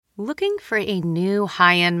Looking for a new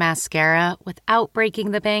high-end mascara without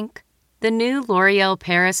breaking the bank? The new L'Oreal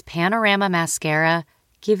Paris Panorama Mascara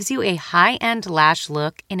gives you a high-end lash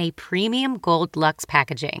look in a premium gold luxe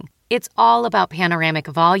packaging. It's all about panoramic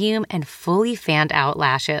volume and fully fanned-out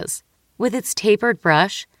lashes. With its tapered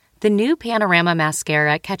brush, the new Panorama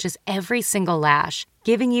Mascara catches every single lash,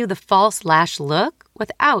 giving you the false lash look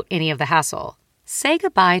without any of the hassle. Say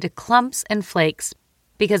goodbye to clumps and flakes,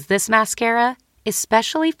 because this mascara is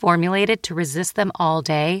specially formulated to resist them all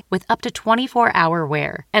day with up to 24-hour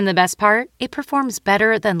wear. And the best part? It performs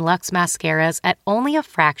better than Luxe mascaras at only a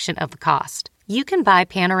fraction of the cost. You can buy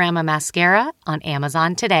Panorama Mascara on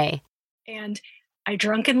Amazon today. And I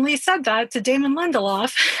drunkenly said that to Damon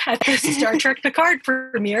Lindelof at the Star Trek Picard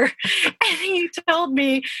premiere. And he told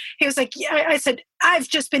me, he was like, yeah, I said, I've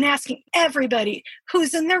just been asking everybody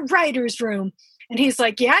who's in their writer's room. And he's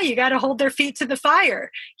like, yeah, you got to hold their feet to the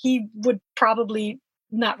fire. He would probably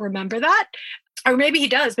not remember that. Or maybe he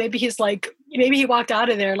does. Maybe he's like, maybe he walked out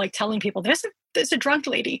of there like telling people, there's a drunk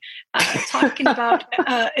lady talking about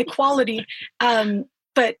equality.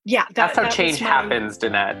 But yeah. That's how change happens,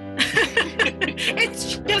 Danette.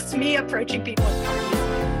 It's just me approaching people at parties.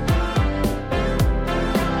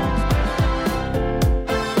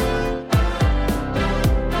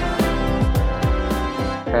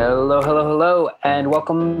 Hello, and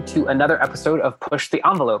welcome to another episode of Push the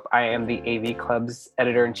Envelope. I am the AV Club's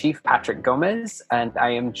editor-in-chief, Patrick Gomez, and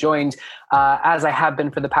I am joined, as I have been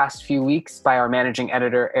for the past few weeks, by our managing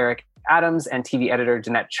editor, Eric Adams, and TV editor,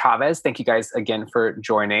 Danette Chavez. Thank you guys again for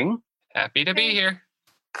joining. Happy to be here.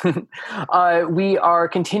 We are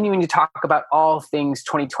continuing to talk about all things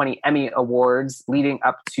 2020 Emmy Awards leading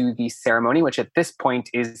up to the ceremony, which at this point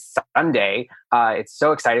is Sunday. It's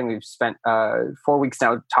so exciting. We've spent 4 weeks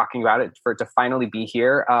now talking about it for it to finally be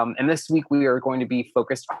here. And this week we are going to be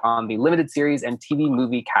focused on the limited series and TV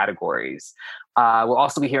movie categories. We'll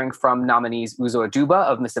also be hearing from nominees Uzo Aduba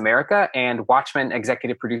of Miss America and Watchmen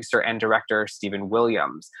executive producer and director Stephen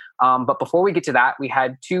Williams. But before we get to that, we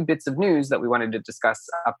had two bits of news that we wanted to discuss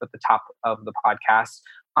up at the top of the podcast.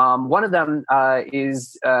 One of them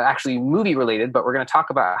is actually movie related, but we're going to talk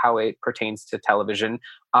about how it pertains to television.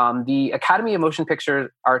 The Academy of Motion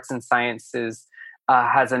Picture Arts and Sciences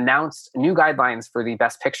has announced new guidelines for the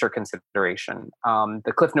Best Picture consideration.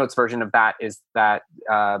 The Cliff Notes version of that is that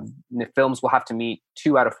films will have to meet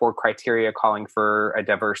 2 out of 4 criteria calling for a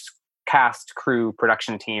diverse cast, crew,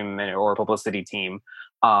 production team, or publicity team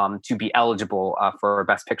to be eligible for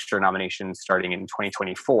Best Picture nominations starting in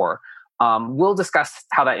 2024. We'll discuss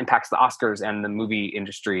how that impacts the Oscars and the movie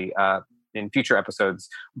industry in future episodes.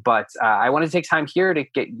 But I want to take time here to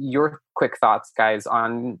get your quick thoughts, guys,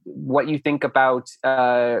 on what you think about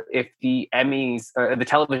if the Emmys, the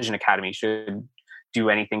Television Academy should do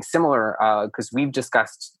anything similar, because we've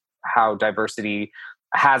discussed how diversity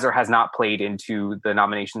has or has not played into the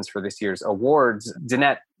nominations for this year's awards.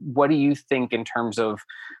 Danette, what do you think in terms of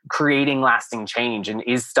creating lasting change? And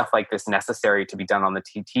is stuff like this necessary to be done on the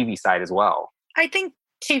TV side as well? I think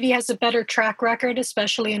TV has a better track record,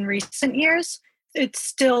 especially in recent years. It's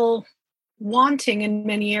still wanting in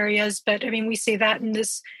many areas, but I mean, we see that in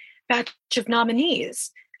this batch of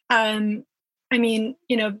nominees. I mean,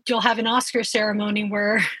 you know, you'll have an Oscar ceremony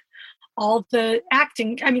where all the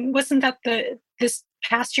acting, I mean, wasn't that this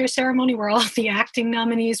past year ceremony where all the acting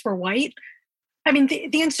nominees were white? I mean,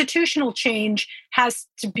 the institutional change has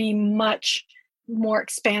to be much more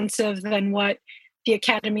expansive than what the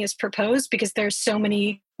Academy has proposed, because there's so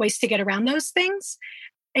many ways to get around those things.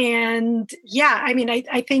 And yeah, I mean,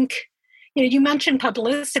 I think, you know, you mentioned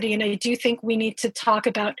publicity, and I do think we need to talk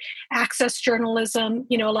about access journalism.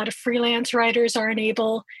 You know, a lot of freelance writers aren't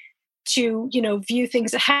able to, you know, view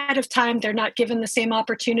things ahead of time. They're not given the same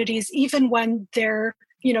opportunities, even when they're,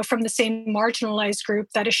 you know, from the same marginalized group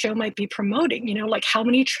that a show might be promoting. You know, like how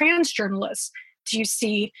many trans journalists do you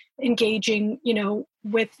see engaging, you know,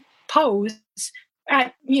 with Pose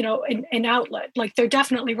at, you know, an outlet? Like they're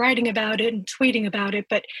definitely writing about it and tweeting about it,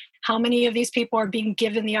 but how many of these people are being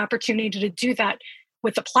given the opportunity to do that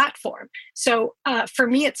with a platform? So for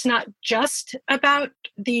me, it's not just about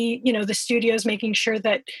the, you know, the studios making sure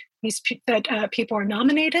that people are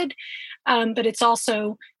nominated, but it's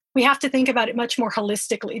also, we have to think about it much more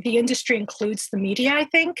holistically. The industry includes the media, I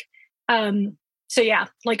think. So yeah,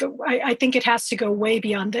 like I think it has to go way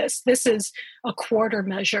beyond this. This is a quarter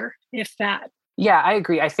measure, if that. Yeah, I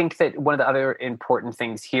agree. I think that one of the other important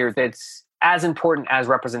things here that's as important as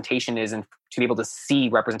representation is, and to be able to see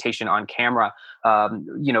representation on camera,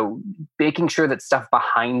 making sure that stuff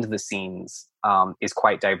behind the scenes is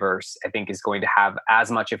quite diverse, I think is going to have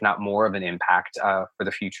as much, if not more, of an impact for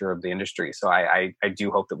the future of the industry. So I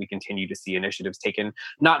do hope that we continue to see initiatives taken,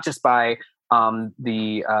 not just by on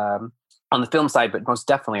the film side, but most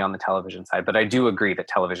definitely on the television side. But I do agree that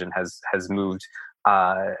television has moved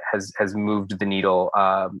moved the needle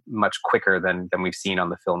much quicker than we've seen on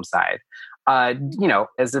the film side.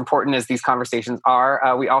 As important as these conversations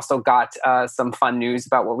are, we also got some fun news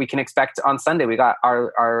about what we can expect on Sunday. We got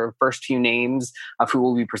our first few names of who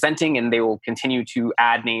will be presenting, and they will continue to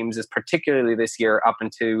add names, as particularly this year, up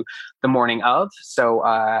into the morning of. So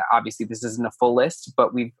obviously this isn't a full list,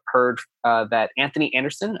 but we've heard that Anthony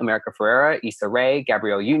Anderson, America Ferrera, Issa Rae,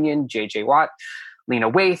 Gabrielle Union, J.J. Watt,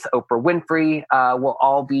 Lena Waithe, Oprah Winfrey will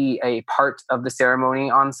all be a part of the ceremony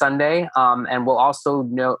on Sunday. And we'll also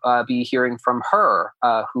be hearing from her,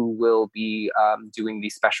 who will be doing the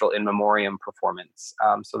special in memoriam performance.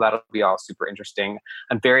 So that'll be all super interesting.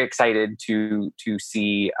 I'm very excited to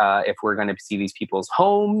see if we're going to see these people's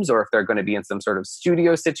homes or if they're going to be in some sort of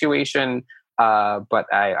studio situation. But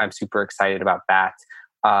I'm super excited about that.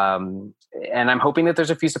 And I'm hoping that there's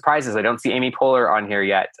a few surprises. I don't see Amy Poehler on here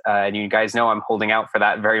yet. And you guys know I'm holding out for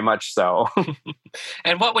that very much so.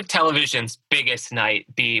 And what would television's biggest night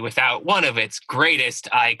be without one of its greatest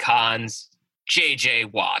icons, J.J.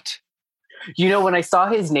 Watt? When I saw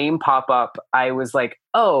his name pop up, I was like,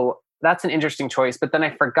 oh, that's an interesting choice. But then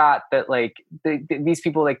I forgot that these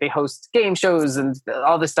people, they host game shows and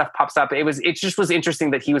all this stuff pops up. It just was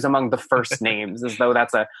interesting that he was among the first names, as though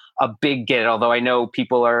that's a big get. Although I know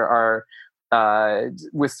people are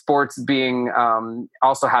with sports being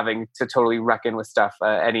also having to totally reckon with stuff.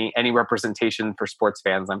 Any representation for sports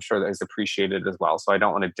fans, I'm sure that is appreciated as well. So I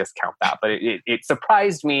don't want to discount that, but it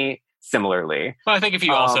surprised me similarly. Well, I think if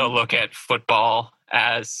you also look at football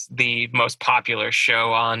as the most popular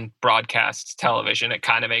show on broadcast television, it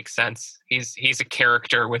kind of makes sense. He's a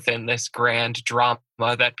character within this grand drama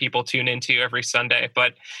that people tune into every Sunday,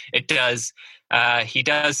 but he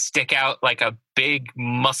does stick out like a big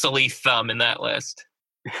muscly thumb in that list.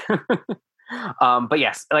 But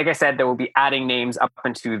yes, like I said, there will be adding names up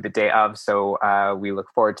into the day of, so we look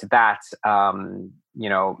forward to that.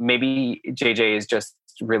 Maybe JJ is just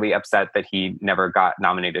really upset that he never got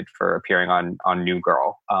nominated for appearing on New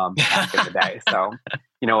Girl back in the day. So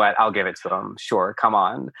you know what? I'll give it to him. Sure, come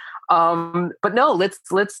on. But no,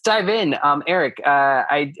 let's dive in. Eric,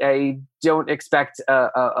 I don't expect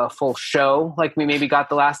a full show like we maybe got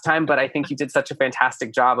the last time, but I think you did such a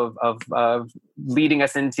fantastic job of leading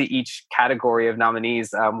us into each category of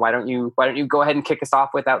nominees. Why don't you go ahead and kick us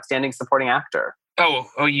off with Outstanding Supporting Actor?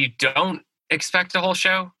 Oh, you don't expect a whole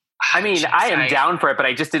show? I mean, I am down for it, but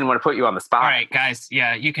I just didn't want to put you on the spot. All right, guys.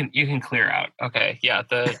 Yeah, you can clear out. Okay. Yeah.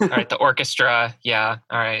 The orchestra. Yeah.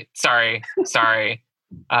 All right. Sorry.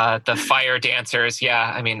 The fire dancers.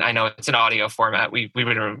 Yeah. I mean, I know it's an audio format. We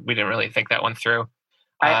didn't really think that one through.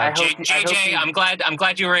 JJ, I'm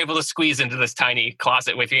glad you were able to squeeze into this tiny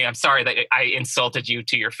closet with me. I'm sorry that I insulted you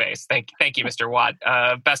to your face. Thank you, Mr. Watt.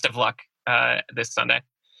 Best of luck this Sunday.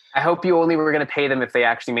 I hope you only were going to pay them if they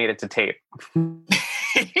actually made it to tape.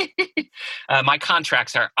 My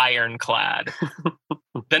contracts are ironclad.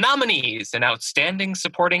 The nominees: an Outstanding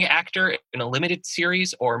Supporting Actor in a Limited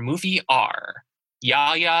Series or Movie are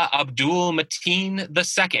Yahya Abdul-Mateen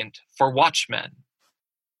II for Watchmen,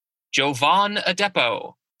 Jovan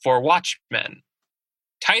Adepo for Watchmen,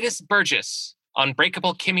 Titus Burgess,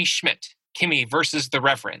 Unbreakable Kimmy Schmidt, Kimmy versus the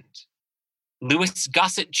Reverend, Louis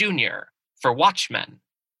Gossett Jr. for Watchmen,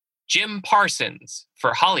 Jim Parsons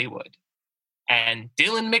for Hollywood, and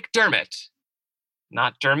Dylan McDermott,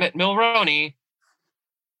 not Dermot Mulroney,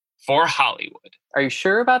 for Hollywood. Are you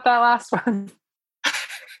sure about that last one?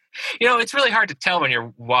 It's really hard to tell when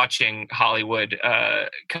you're watching Hollywood,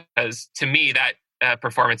 because to me that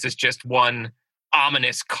performance is just one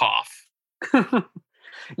ominous cough.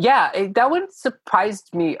 Yeah, that one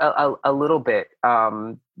surprised me a little bit.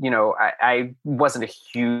 I wasn't a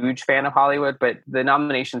huge fan of Hollywood, but the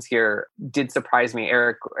nominations here did surprise me.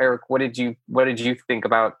 Eric, what did you think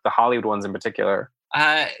about the Hollywood ones in particular?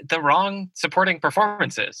 The wrong supporting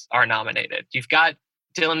performances are nominated. You've got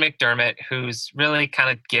Dylan McDermott, who's really kind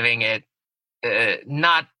of giving it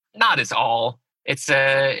not his all. It's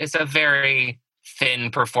a very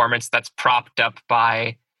thin performance that's propped up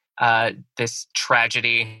by this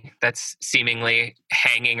tragedy that's seemingly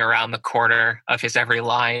hanging around the corner of his every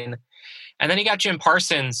line. And then you got Jim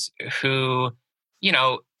Parsons, who,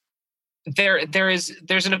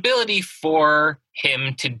 there's an ability for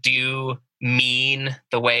him to do mean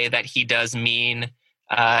the way that he does mean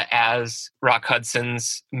as Rock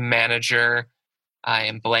Hudson's manager. I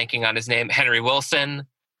am blanking on his name, Henry Wilson.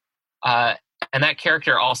 And that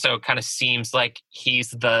character also kind of seems like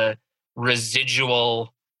he's the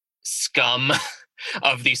residual scum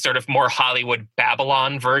of the sort of more Hollywood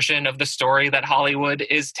Babylon version of the story that Hollywood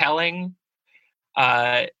is telling.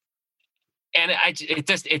 And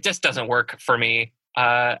it just doesn't work for me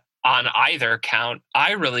on either count.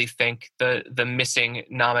 I really think the missing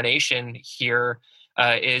nomination here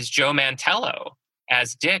is Joe Mantello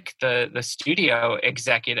as Dick, the studio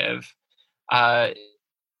executive.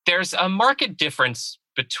 There's a marked difference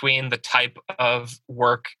between the type of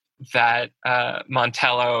work that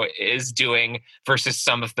Mantello is doing versus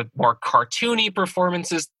some of the more cartoony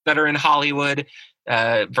performances that are in Hollywood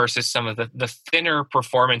versus some of the thinner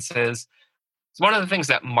performances. It's one of the things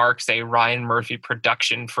that marks a Ryan Murphy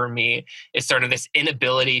production for me is sort of this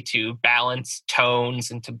inability to balance tones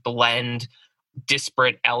and to blend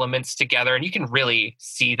disparate elements together. And you can really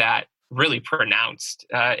see that really pronounced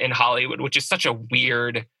in Hollywood, which is such a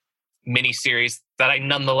weird miniseries that I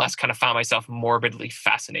nonetheless kind of found myself morbidly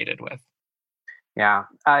fascinated with. Yeah.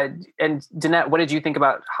 And Danette, what did you think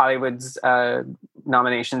about Hollywood's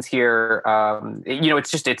nominations here?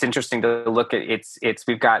 It's interesting to look at.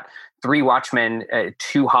 We've got 3 Watchmen,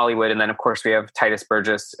 2 Hollywood, and then of course we have Titus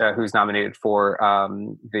Burgess, who's nominated for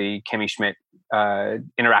the Kimmy Schmidt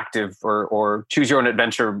interactive or choose your own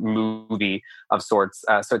adventure movie of sorts.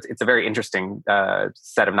 So it's a very interesting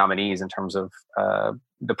set of nominees in terms of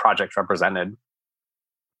the project represented.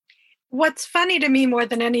 What's funny to me more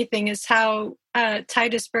than anything is how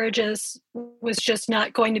Titus Burgess was just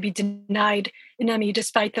not going to be denied an Emmy,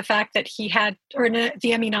 despite the fact that he had,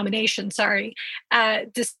 the Emmy nomination,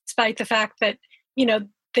 despite the fact that,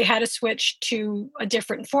 they had to switch to a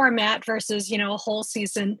different format versus, a whole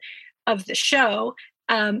season of the show.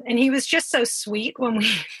 And he was just so sweet when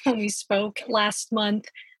we spoke last month.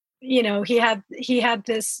 He had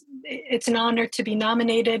this, it's an honor to be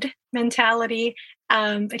nominated mentality.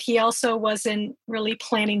 But he also wasn't really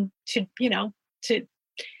planning to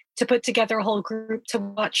put together a whole group to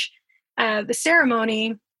watch the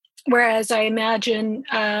ceremony. Whereas I imagine,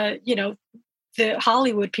 the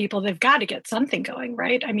Hollywood people, they've got to get something going,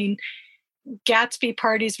 right? I mean, Gatsby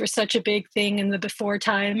parties were such a big thing in the before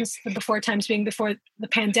times being before the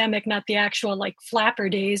pandemic, not the actual like flapper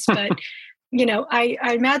days. But, I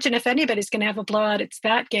imagine if anybody's going to have a blowout, it's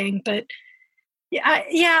that gang. But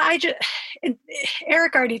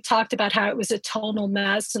Eric already talked about how it was a tonal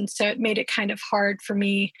mess, and so it made it kind of hard for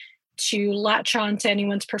me to latch on to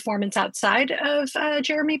anyone's performance outside of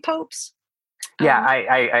Jeremy Pope's. Yeah,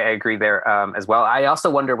 I agree there as well. I also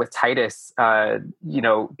wonder with Titus,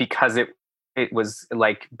 because it was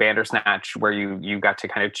like Bandersnatch, where you got to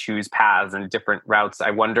kind of choose paths and different routes.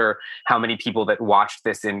 I wonder how many people that watched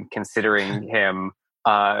this in considering him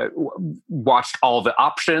watched all the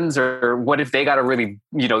options, or what if they got a really,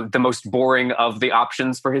 the most boring of the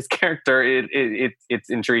options for his character. It's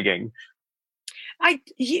intriguing.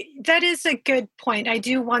 That is a good point. I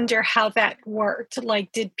do wonder how that worked.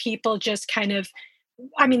 Like, did people just kind of,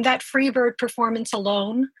 that Freebird performance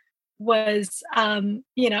alone was,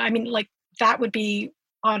 that would be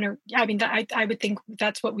on a, I would think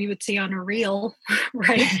that's what we would see on a reel,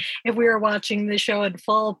 right? If we were watching the show in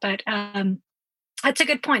full. But that's a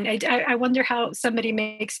good point. I wonder how somebody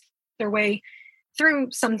makes their way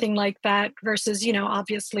through something like that versus,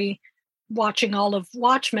 obviously watching all of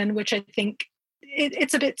Watchmen, which I think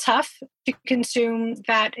it's a bit tough to consume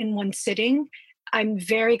that in one sitting. I'm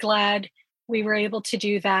very glad we were able to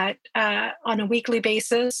do that on a weekly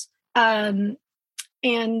basis. And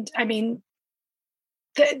the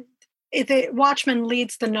Watchmen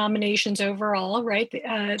leads the nominations overall, right?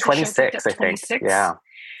 26, I think. Yeah.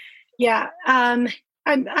 Yeah.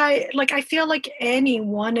 I feel like any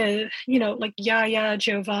one of, like Yaya,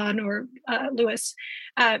 Jovan, or Lewis,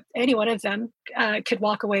 any one of them could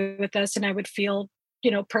walk away with this, and I would feel,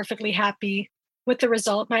 perfectly happy with the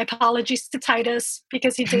result. My apologies to Titus,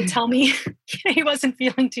 because he did tell me he wasn't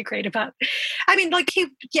feeling too great about it.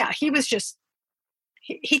 He was just,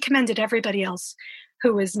 he commended everybody else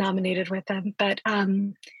who was nominated with him. But,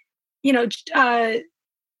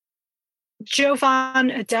 Jovan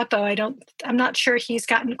Adepo, I'm not sure he's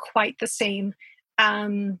gotten quite the same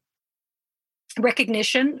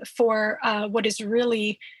recognition for what is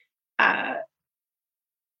really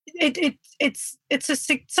it's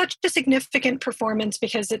such a significant performance,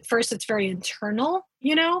 because at first it's very internal,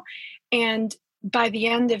 and by the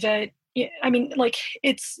end of it,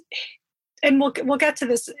 it's, and we'll get to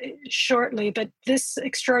this shortly, but this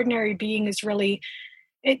extraordinary being is really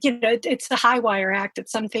it's the high wire act.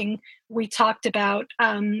 It's something we talked about,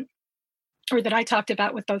 or that I talked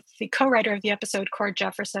about with both the co-writer of the episode, Cord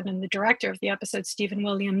Jefferson, and the director of the episode, Stephen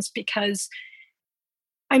Williams, because,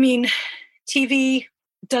 I mean, TV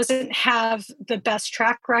doesn't have the best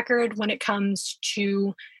track record when it comes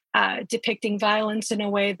to depicting violence in a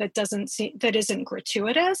way that isn't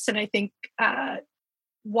gratuitous. And I think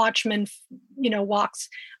Watchmen, walks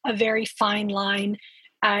a very fine line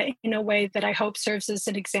in a way that I hope serves as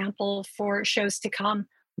an example for shows to come.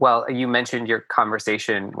 Well, you mentioned your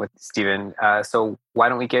conversation with Stephen, so why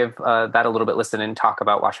don't we give that a little bit listen and talk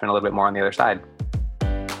about Watchmen a little bit more on the other side.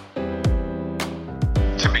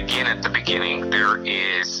 To begin at the beginning, there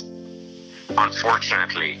is,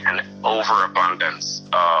 unfortunately, an overabundance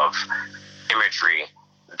of imagery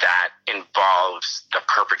that involves the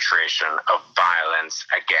perpetration of violence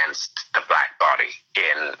against the Black body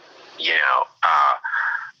in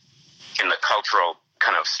the cultural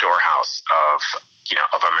kind of storehouse of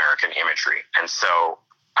American imagery. And so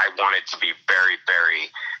I wanted to be very, very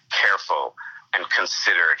careful and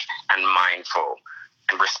considered and mindful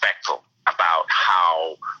and respectful about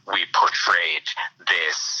how we portrayed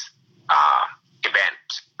this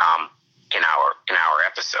event in our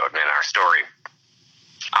episode and in our story.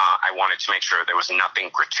 I wanted to make sure there was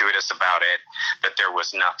nothing gratuitous about it, that there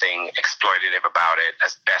was nothing exploitative about it,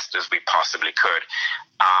 as best as we possibly could.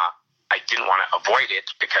 I didn't want to avoid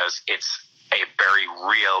it because it's a very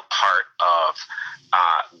real part of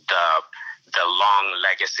the long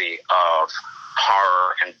legacy of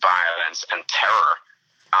horror and violence and terror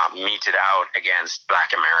meted out against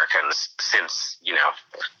Black Americans since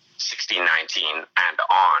 1619 and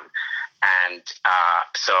on. And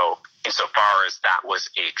so insofar as that was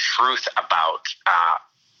a truth about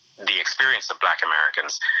the experience of Black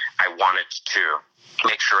Americans, I wanted to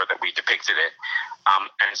make sure that we depicted it.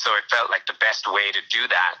 And so it felt like the best way to do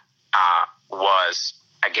that was,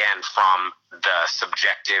 again, from the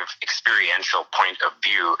subjective, experiential point of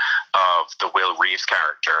view of the Will Reeves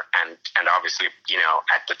character. And obviously,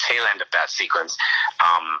 at the tail end of that sequence,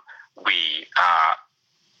 we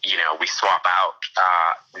swap out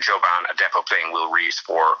Jovan Adepo playing Will Reeves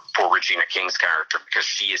for Regina King's character, because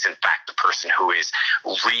she is in fact the person who is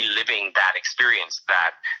reliving that experience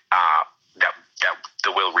that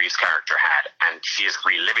the Will Reeves character had, and she is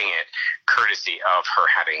reliving it courtesy of her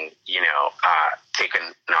having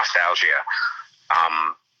taken nostalgia.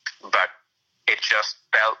 But it just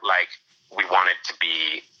felt like we wanted to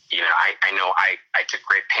be, I know I took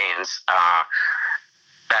great pains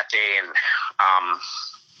that day and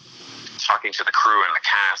talking to the crew and the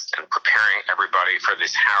cast and preparing everybody for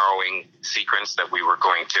this harrowing sequence that we were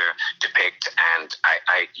going to depict. And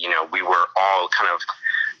we were all kind of,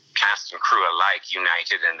 cast and crew alike,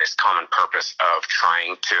 united in this common purpose of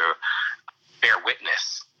trying to bear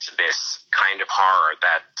witness to this kind of horror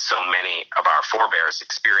that so many of our forebears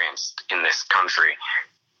experienced in this country,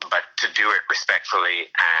 but to do it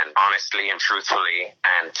respectfully and honestly and truthfully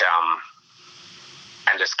and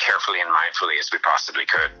as carefully and mindfully as we possibly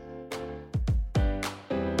could.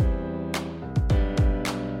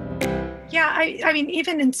 Yeah, I mean,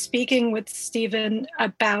 even in speaking with Stephen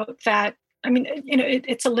about that, I mean,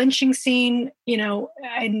 it's a lynching scene,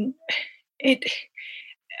 and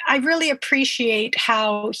I really appreciate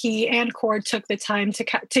how he and Cord took the time to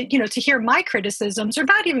hear my criticisms, or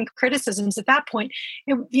not even criticisms at that point.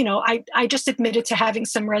 I just admitted to having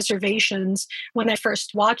some reservations when I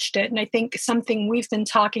first watched it. And I think something we've been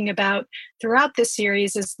talking about throughout this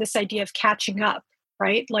series is this idea of catching up,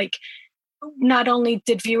 right? Like, not only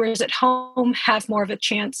did viewers at home have more of a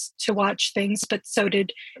chance to watch things, but so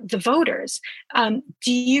did the voters.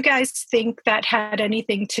 Do you guys think that had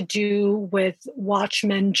anything to do with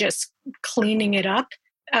Watchmen just cleaning it up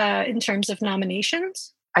in terms of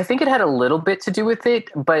nominations? I think it had a little bit to do with it,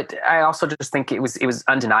 but I also just think it was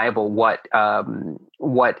undeniable what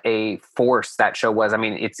a force that show was. I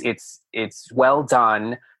mean, it's well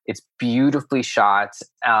done. It's beautifully shot,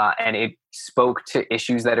 and it spoke to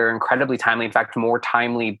issues that are incredibly timely. In fact, more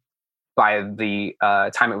timely by the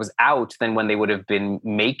time it was out than when they would have been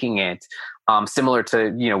making it. Similar to,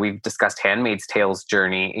 we've discussed Handmaid's Tale's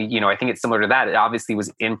journey. I think it's similar to that. It obviously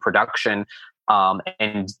was in production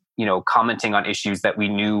and, commenting on issues that we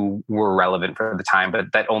knew were relevant for the time,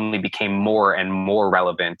 but that only became more and more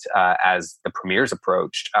relevant as the premieres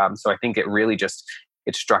approached. So I think it really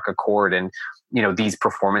it struck a chord. And, these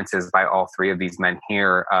performances by all three of these men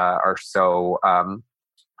here are so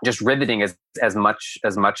just riveting as much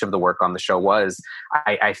of the work on the show was.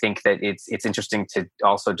 I think that it's interesting to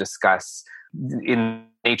also discuss in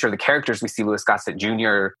nature of the characters, we see Louis Gossett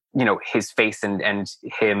Jr., his face and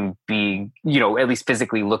him being, at least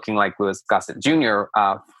physically looking like Louis Gossett Jr.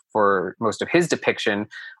 For most of his depiction.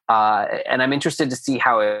 And I'm interested to see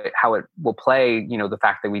how it will play, the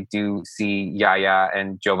fact that we do see Yahya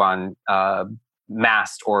and Jovan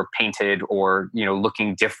masked or painted or,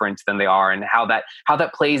 looking different than they are, and how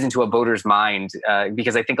that plays into a voter's mind.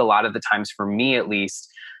 Because I think a lot of the times, for me at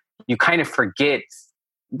least, you kind of forget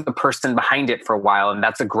the person behind it for a while. And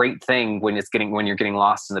that's a great thing when you're getting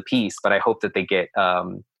lost in the piece. But I hope that they get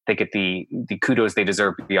the kudos they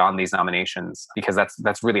deserve beyond these nominations, because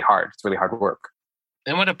that's really hard. It's really hard work.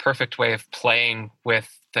 And what a perfect way of playing with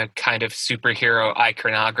the kind of superhero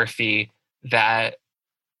iconography that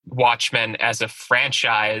Watchmen as a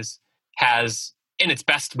franchise has in its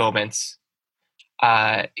best moments,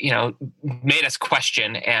 made us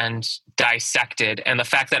question and dissected. And the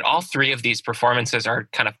fact that all three of these performances are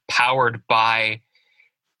kind of powered by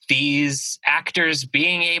these actors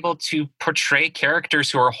being able to portray characters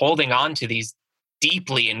who are holding on to these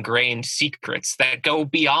deeply ingrained secrets that go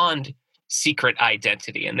beyond secret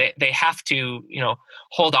identity. And they have to,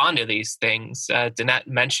 hold on to these things. Danette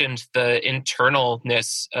mentioned the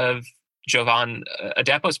internalness of Jovan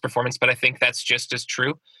Adepo's performance, but I think that's just as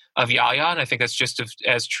true of Yahya, and I think that's just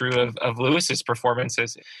as true of Lewis's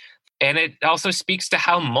performances. And it also speaks to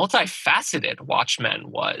how multifaceted Watchmen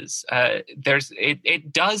was.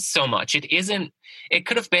 It does so much. It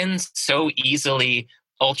could have been so easily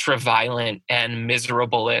ultra-violent and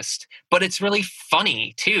miserablest, but it's really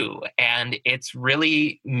funny too. And it's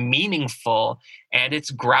really meaningful, and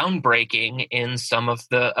it's groundbreaking in some of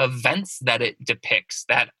the events that it depicts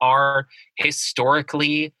that are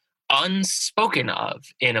historically unspoken of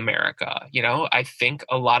in America. I think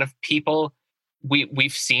a lot of people,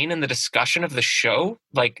 we've seen in the discussion of the show,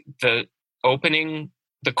 like the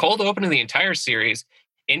cold open of the entire series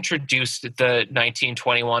introduced the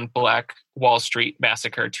 1921 Black Wall Street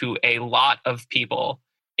massacre to a lot of people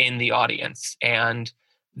in the audience. And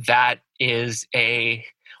that is a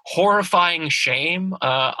horrifying shame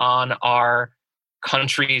on our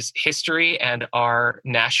country's history and our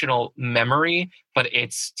national memory. But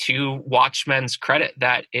it's to Watchmen's credit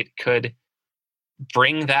that it could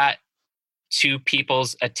bring that to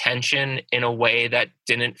people's attention in a way that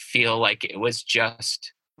didn't feel like it was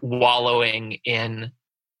just wallowing in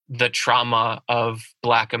the trauma of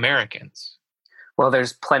Black Americans. Well,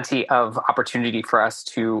 there's plenty of opportunity for us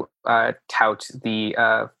to tout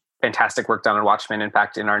the fantastic work done on Watchmen. In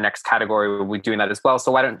fact, in our next category, we'll be doing that as well.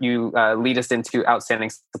 So why don't you lead us into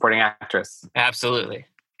Outstanding Supporting Actress? Absolutely.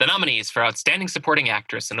 The nominees for Outstanding Supporting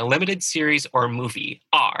Actress in a Limited Series or Movie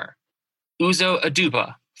are Uzo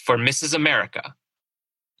Aduba for Mrs. America,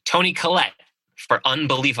 Toni Collette for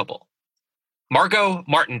Unbelievable, Margot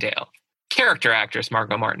Martindale, character actress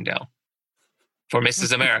Margot Martindale, for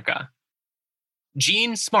Mrs. America,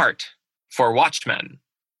 Jean Smart for Watchmen,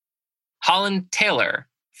 Holland Taylor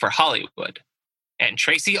for Hollywood, and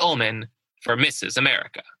Tracy Ullman for Mrs.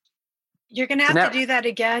 America. You're going to have to do that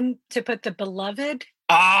again to put the Beloved.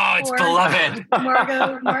 Oh, it's Beloved.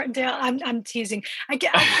 Margot Martindale. I'm teasing. I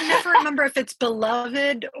can never remember if it's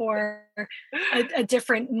Beloved or a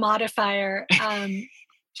different modifier.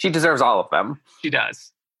 She deserves all of them. She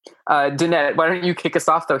does. Danette, why don't you kick us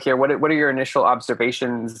off though here? What are your initial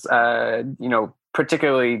observations?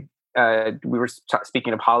 Particularly, we were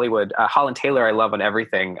speaking of Hollywood. Holland Taylor, I love on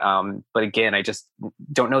everything. But again, I just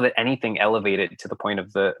don't know that anything elevated to the point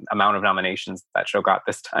of the amount of nominations that show got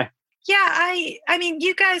this time. Yeah, I mean,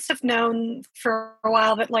 you guys have known for a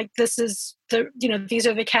while that this is these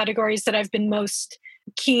are the categories that I've been most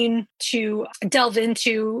keen to delve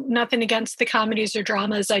into. Nothing against the comedies or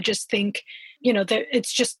dramas. I just think, that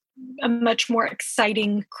it's just a much more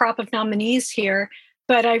exciting crop of nominees here.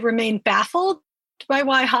 But I remain baffled by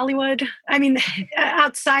why Hollywood,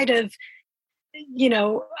 outside of,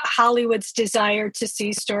 Hollywood's desire to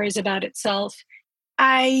see stories about itself,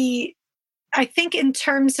 I think in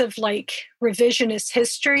terms of revisionist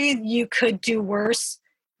history, you could do worse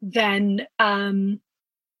than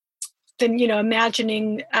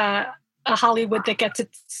imagining a Hollywood that gets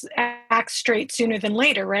its act straight sooner than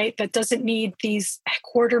later, right? That doesn't need these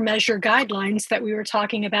quarter measure guidelines that we were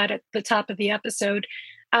talking about at the top of the episode.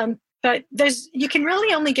 But you can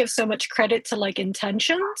really only give so much credit to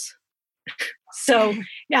intentions. So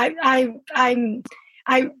yeah, I'm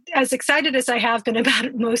as excited as I have been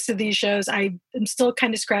about most of these shows, I am still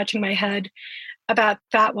kind of scratching my head about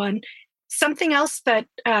that one. Something else that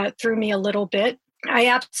threw me a little bit, I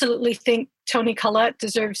absolutely think Toni Collette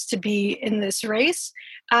deserves to be in this race.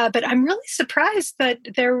 But I'm really surprised that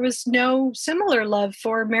there was no similar love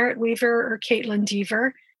for Merritt Wever or Kaitlyn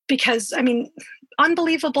Dever, because, I mean,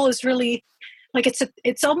 Unbelievable is really like,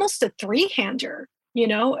 it's almost a three-hander, you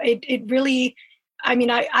know? It really, I mean,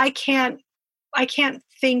 I can't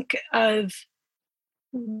think of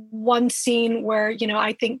one scene where, you know,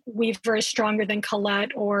 I think Wever is stronger than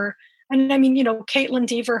Collette, and I mean, you know, Kaitlyn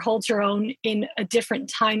Dever holds her own in a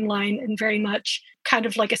different timeline and very much kind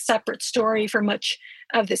of like a separate story for much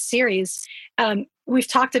of the series. We've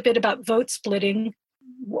talked a bit about vote splitting.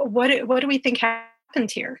 What do we think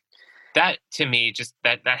happened here? That, to me, just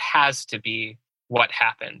that has to be what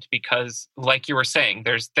happened, because like you were saying,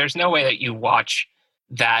 there's no way that you watch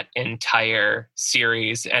that entire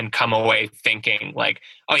series and come away thinking like,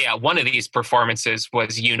 oh yeah, one of these performances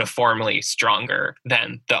was uniformly stronger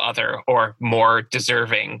than the other or more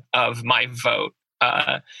deserving of my vote.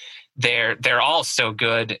 They're all so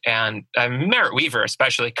good, and Merritt Wever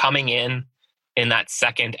especially coming in that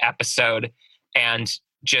second episode and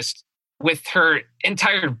just with her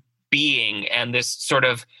entire being and this sort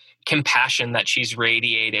of compassion that she's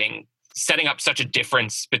radiating, setting up such a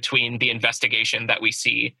difference between the investigation that we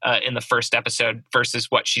see in the first episode versus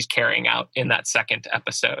what she's carrying out in that second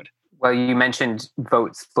episode. Well, you mentioned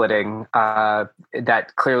vote splitting.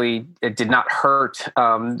 That clearly it did not hurt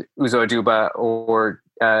Uzo Aduba or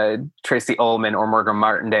Tracy Ullman or Morgan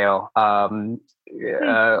Martindale,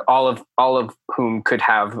 all of whom could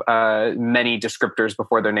have many descriptors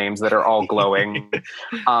before their names that are all glowing,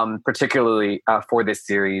 particularly for this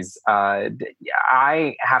series.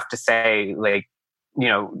 I have to say, like, you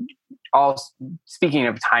know, speaking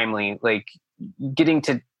of timely, like getting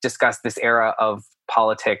to discuss this era of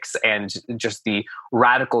politics and just the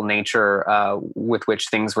radical nature with which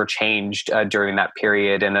things were changed during that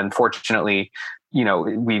period. And unfortunately, you know,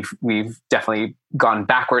 we've definitely gone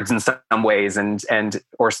backwards in some ways and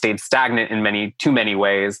or stayed stagnant in too many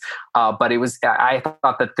ways. But I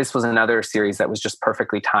thought that this was another series that was just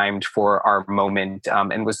perfectly timed for our moment,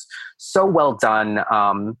 and was so well done,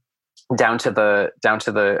 down to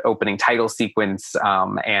the opening title sequence,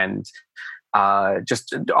 and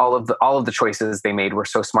just all of the choices they made were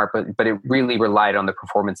so smart, but it really relied on the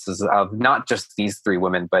performances of not just these three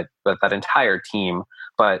women, but that entire team.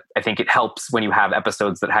 But I think it helps when you have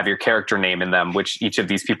episodes that have your character name in them, which each of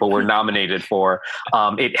these people were nominated for.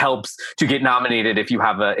 It helps to get nominated if you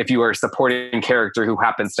are a supporting character who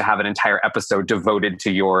happens to have an entire episode devoted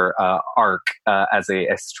to your arc as a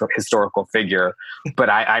historical figure.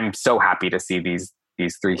 But I'm so happy to see these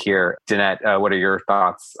three here. Danette, what are your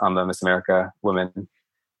thoughts on the Miss America women?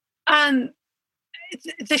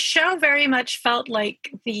 The show very much felt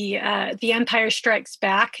like the Empire Strikes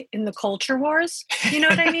Back in the Culture Wars. You know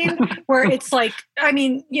what I mean? Where it's like, I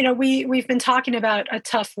mean, you know, we've been talking about a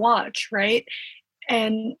tough watch, right?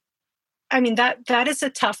 And I mean, that is a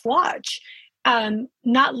tough watch.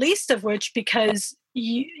 Not least of which because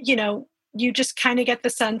you know, you just kind of get the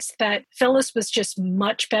sense that Phyllis was just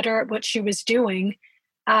much better at what she was doing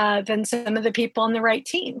than some of the people on the right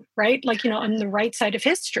team, right? Like, you know, on the right side of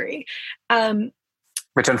history.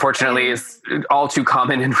 Which unfortunately is all too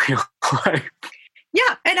common in real life.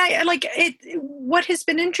 Yeah. And I like it. What has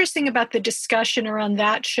been interesting about the discussion around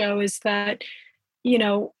that show is that, you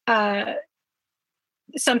know,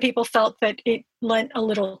 some people felt that it lent a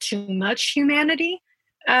little too much humanity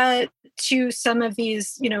to some of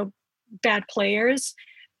these, you know, bad players.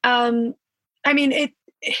 I mean,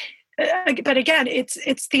 but again,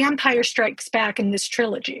 it's the Empire Strikes Back in this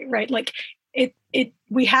trilogy, right? Like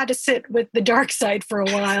we had to sit with the dark side for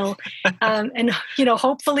a while. And, you know,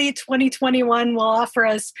 hopefully 2021 will offer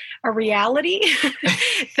us a reality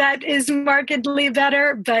that is markedly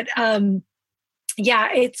better. But yeah,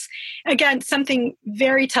 it's, again, something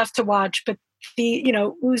very tough to watch. But you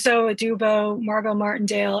know, Uzo Aduba, Margot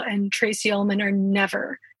Martindale, and Tracy Ullman are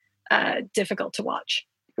never difficult to watch.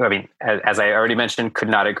 I mean, as I already mentioned, could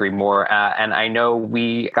not agree more. And I know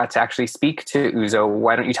we got to actually speak to Uzo.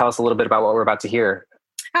 Why don't you tell us a little bit about what we're about to hear?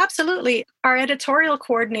 Absolutely. Our editorial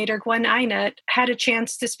coordinator, Gwen Einett, had a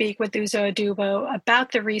chance to speak with Uzo Aduba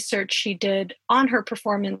about the research she did on her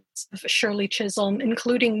performance of Shirley Chisholm,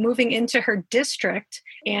 including moving into her district.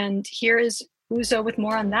 And here is Uzo with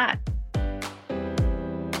more on that.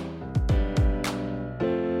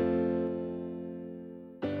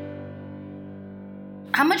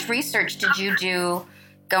 How much research did you do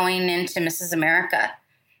going into Mrs. America?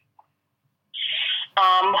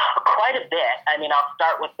 Quite a bit. I mean, I'll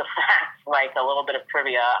start with the facts, like a little bit of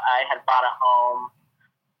trivia. I had bought a home,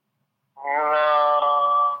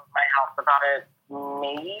 my house, about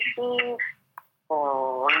maybe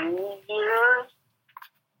 3 years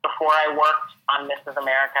before I worked on Mrs.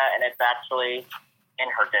 America, and it's actually in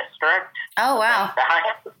her district. Oh, wow.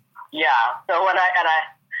 Yeah. So when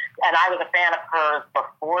I was a fan of hers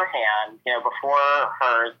beforehand, before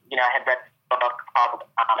hers, I had read a book called,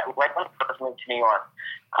 right when I first moved to New York,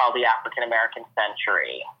 called The African American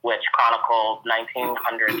Century, which chronicled 1900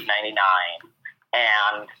 to 99,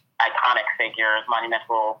 and iconic figures,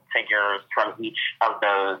 monumental figures from each of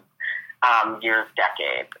those years,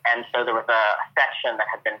 decades. And so there was a section that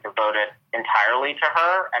had been devoted entirely to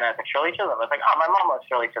her, and I was like, Shirley Chisholm. I was like, oh, my mom loves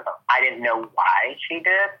Shirley Chisholm. I didn't know why she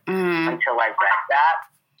did until I read that.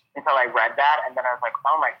 And then I was like,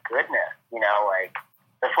 oh my goodness,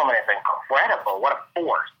 this woman is incredible. What a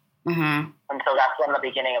force. Mm-hmm. And so that's when the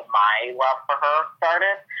beginning of my love for her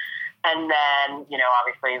started. And then,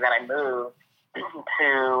 obviously then I moved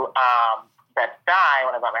to Bed-Stuy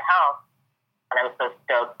when I bought my house. And I was so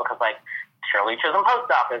stoked because, Shirley Chisholm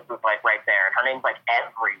Post Office was, right there. And her name's,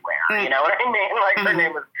 everywhere. Mm. You know what I mean? Her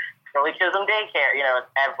name was Shirley Chisholm Daycare. It's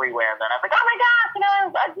everywhere. And then I was like, oh, my gosh,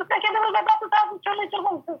 I can't believe I bought this house with Shirley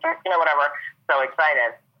Chisholm, whatever. So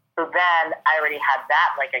excited. So then I already had that,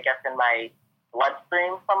 I guess, in my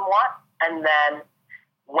bloodstream somewhat. And then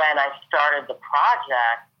when I started the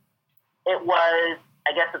project, it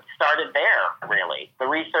started there, really. The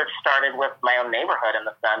research started with my own neighborhood in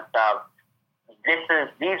the sense of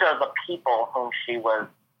these are the people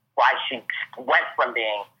why she went from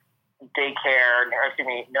being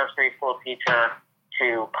nursery school teacher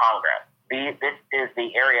to Congress. This is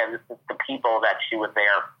the area, this is the people that she was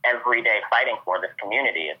there every day fighting for, this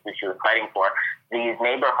community is who she was fighting for. These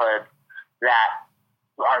neighborhoods that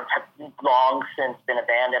have long since been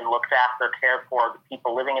abandoned, looked after, cared for, the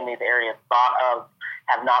people living in these areas thought of,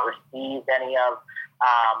 have not received any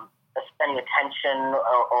attention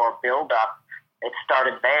or build up. It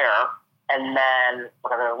started there, and then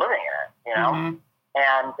they're living in it, Mm-hmm.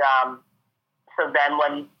 And so then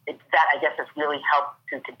I guess it's really helped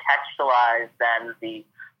to contextualize then the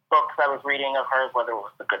books I was reading of hers, whether it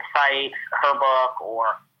was The Good Fight, her book,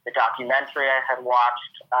 or the documentary I had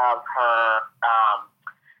watched of her,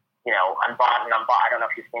 Unbought and Unbossed. I don't know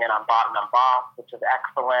if you've seen it, Unbought and Unbossed, which is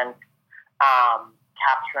excellent,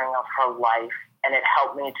 capturing of her life. And it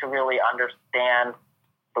helped me to really understand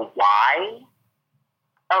the why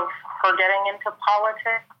of her getting into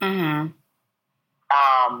politics. Mm-hmm.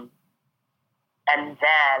 And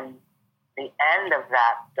then the end of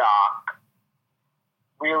that doc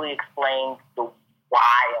really explained the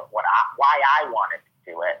why of why I wanted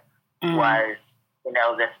to do it. Mm-hmm. Was,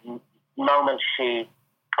 this moment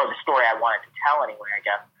or the story I wanted to tell anyway, I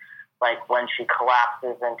guess, when she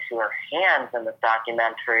collapses into her hands in this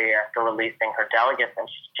documentary after releasing her delegates, and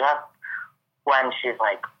when she's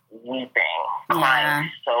weeping, crying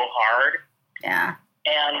so hard. Yeah.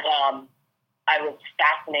 And I was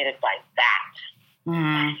fascinated by that.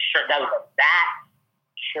 Mm. Sure, that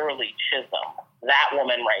Shirley Chisholm, that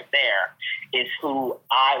woman right there, is who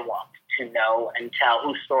I want to know and tell,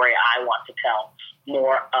 whose story I want to tell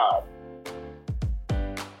more of.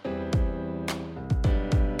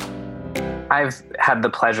 I've had the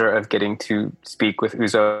pleasure of getting to speak with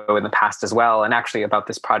Uzo in the past as well, and actually about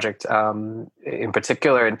this project in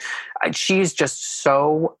particular. And she's just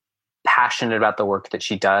so passionate about the work that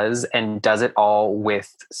she does, and does it all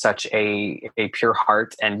with such a pure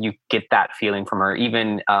heart. And you get that feeling from her,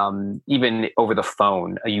 even over the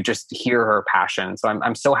phone. You just hear her passion. So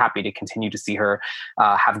I'm so happy to continue to see her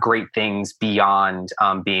have great things beyond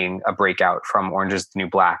being a breakout from Orange is the New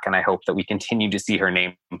Black. And I hope that we continue to see her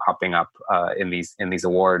name popping up in these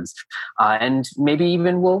awards, and maybe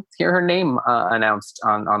even we'll hear her name announced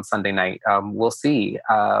on Sunday night. We'll see.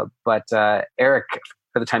 But Eric,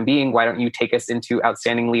 for the time being, why don't you take us into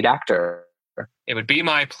Outstanding Lead Actor? It would be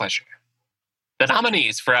my pleasure. The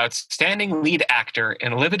nominees for Outstanding Lead Actor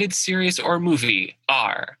in a Limited Series or Movie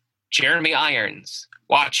are Jeremy Irons,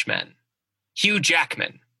 Watchmen; Hugh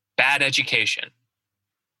Jackman, Bad Education;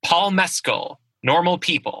 Paul Mescal, Normal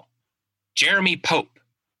People; Jeremy Pope,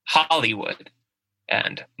 Hollywood;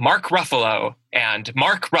 and Mark Ruffalo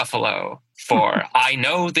for I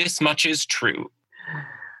Know This Much Is True.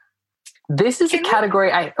 This is a category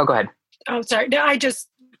go ahead. Oh, sorry. No,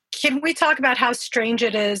 can we talk about how strange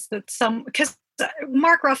it is that because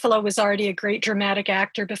Mark Ruffalo was already a great dramatic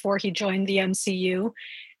actor before he joined the MCU,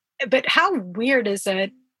 but how weird is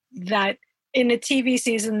it that in a TV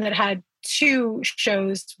season that had 2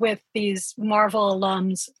 shows with these Marvel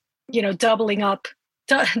alums,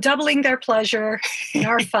 doubling their pleasure and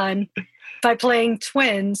our fun by playing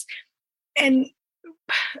twins, and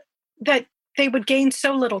that they would gain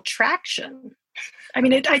so little traction. I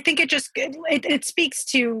mean, I think it speaks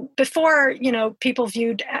to, before, people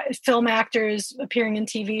viewed film actors appearing in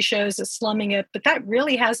TV shows as slumming it, but that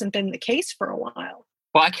really hasn't been the case for a while.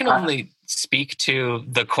 Well, I can only speak to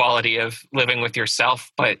the quality of Living with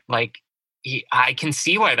Yourself, but I can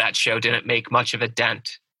see why that show didn't make much of a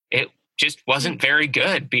dent. It just wasn't very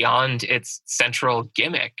good beyond its central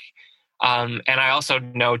gimmick. And I also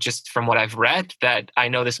know, just from what I've read, that I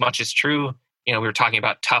know this much is true. We were talking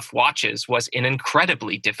about Tough Watches was an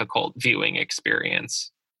incredibly difficult viewing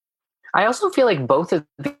experience. I also feel like both of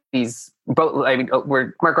these,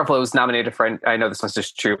 where Mark Ruffalo was nominated for, I know this one's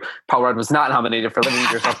just true, Paul Rudd was not nominated for Living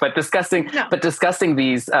with Yourself, but discussing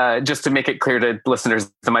these, just to make it clear to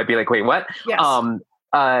listeners that might be like, wait, what? Yes.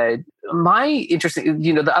 My interest,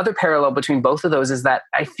 the other parallel between both of those is that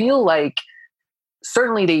I feel like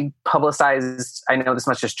certainly they publicized, I know this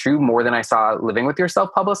much is true, more than I saw Living with Yourself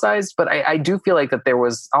publicized, but I do feel like that there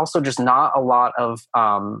was also just not a lot of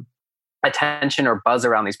attention or buzz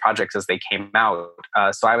around these projects as they came out.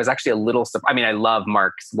 So I was actually a little, I love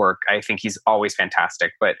Mark's work. I think he's always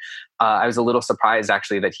fantastic, but I was a little surprised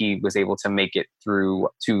actually that he was able to make it through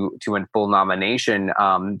to a full nomination.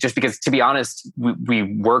 Just because, to be honest, we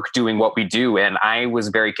work doing what we do, and I was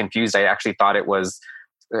very confused. I actually thought it was,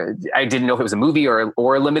 I didn't know if it was a movie or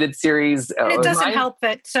a limited series. It doesn't help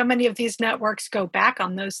that so many of these networks go back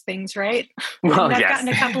on those things, right? Well, I've yes. gotten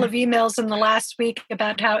a couple of emails in the last week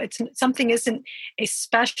about how something isn't a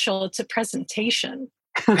special, it's a presentation.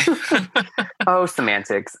 Oh,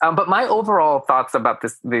 semantics. But my overall thoughts about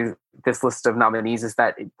this list of nominees is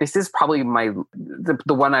that this is probably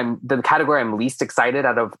the category I'm least excited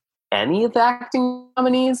out of any of the acting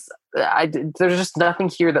nominees. There's just nothing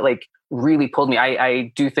here that really pulled me.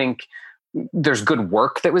 I do think there's good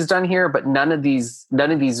work that was done here, but none of these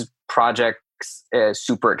projects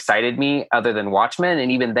super excited me other than Watchmen.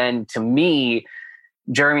 And even then, to me,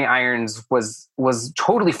 Jeremy Irons was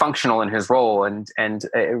totally functional in his role, and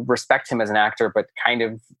respect him as an actor, but kind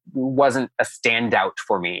of wasn't a standout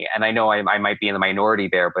for me. And I know I might be in the minority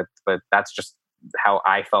there, but that's just how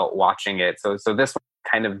I felt watching it. So this one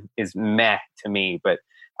kind of is meh to me, but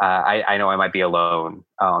I know I might be alone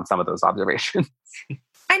on some of those observations.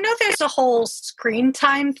 I know there's a whole screen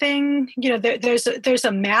time thing. There's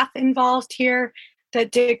a math involved here that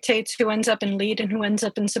dictates who ends up in lead and who ends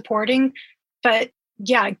up in supporting. But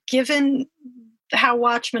yeah, given how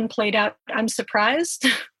Watchmen played out, I'm surprised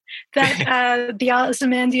that the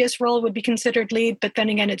Ozymandias role would be considered lead. But then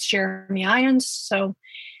again, it's Jeremy Irons, so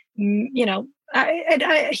he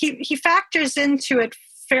factors into it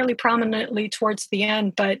fairly prominently towards the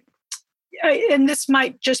end, and this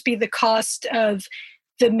might just be the cost of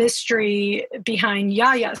the mystery behind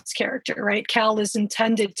Yaya's character, right? Cal is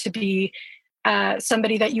intended to be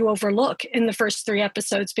somebody that you overlook in the first 3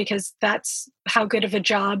 episodes, because that's how good of a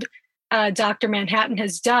job Dr. Manhattan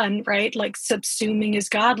has done, right? Subsuming his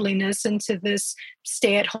godliness into this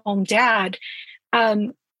stay-at-home dad.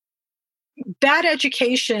 Bad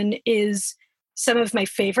Education is some of my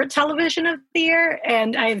favorite television of the year,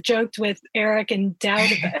 and I have joked with Eric and Dowd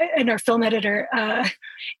and our film editor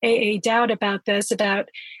A.A. Dowd about this, about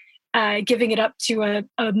giving it up to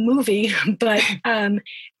a movie, but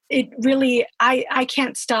it really, I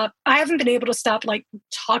can't stop. I haven't been able to stop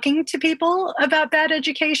talking to people about Bad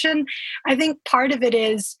Education. I think part of it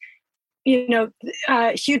is,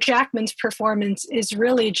 Hugh Jackman's performance is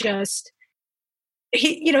really just,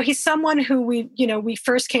 he's someone who we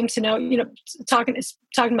first came to know, talking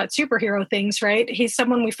about superhero things, right? He's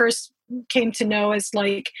someone we first came to know as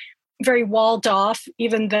very walled off,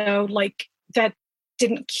 even though that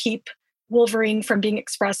didn't keep Wolverine from being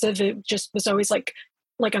expressive. It just was always like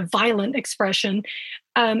a violent expression.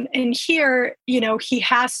 And here, he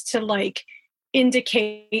has to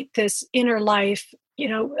indicate this inner life,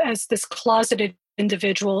 as this closeted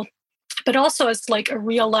individual, but also as a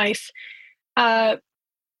real life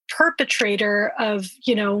perpetrator of,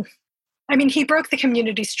 he broke the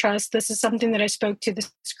community's trust. This is something that I spoke to the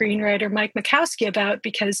screenwriter Mike Makowski about,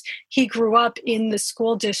 because he grew up in the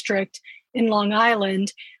school district in Long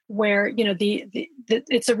Island where,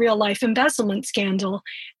 it's a real life embezzlement scandal.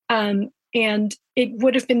 And it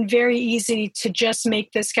would have been very easy to just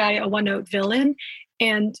make this guy a one-note villain.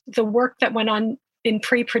 And the work that went on in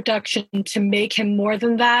pre-production to make him more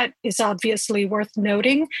than that is obviously worth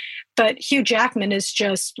noting. But Hugh Jackman is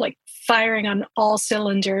just firing on all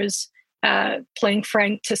cylinders, playing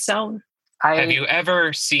Frank Tassone. Have you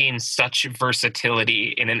ever seen such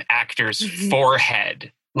versatility in an actor's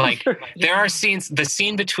forehead? There are scenes, the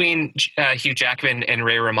scene between Hugh Jackman and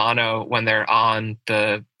Ray Romano when they're on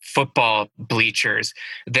the football bleachers,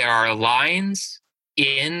 there are lines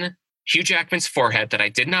in Hugh Jackman's forehead that I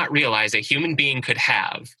did not realize a human being could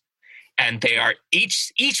have. And they are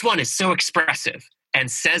each one is so expressive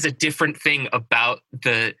and says a different thing about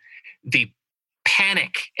the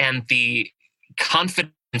panic and the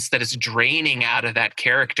confidence that is draining out of that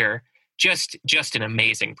character. Just an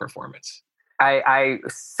amazing performance. I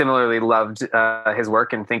similarly loved his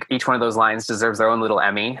work and think each one of those lines deserves their own little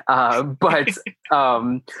Emmy. But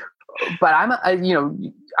I'm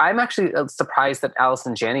actually surprised that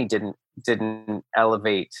Allison Janney didn't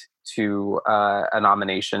elevate to a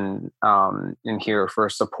nomination in here for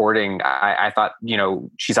supporting. I thought,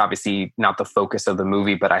 she's obviously not the focus of the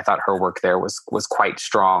movie, but I thought her work there was quite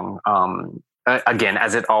strong. Again,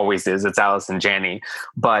 as it always is, it's Allison Janney.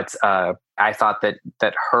 But I thought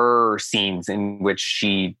that her scenes in which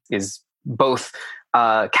she is both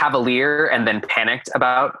cavalier and then panicked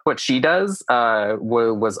about what she does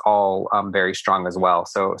was all very strong as well.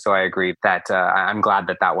 So I agree that I'm glad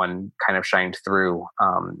that one kind of shined through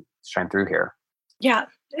here. Yeah,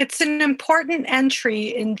 it's an important entry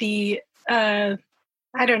in the I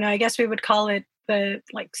don't know, I guess we would call it the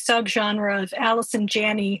subgenre of Allison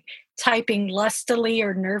Janney typing lustily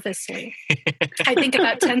or nervously. I think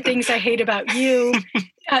about 10 Things I Hate About You.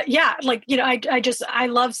 I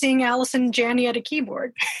love seeing Allison Janney at a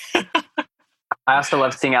keyboard. I also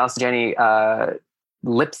love seeing Allison Janney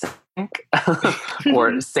lip sync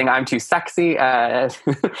or sing I'm Too Sexy. As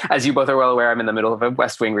you both are well aware, I'm in the middle of a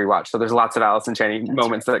West Wing rewatch, so there's lots of Allison Janney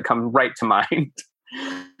moments that come right to mind.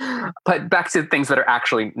 But back to things that are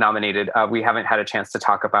actually nominated, we haven't had a chance to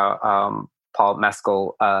talk about Paul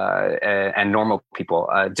Mescal and Normal People.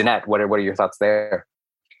 Danette, what are your thoughts there?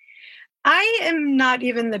 I am not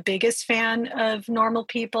even the biggest fan of Normal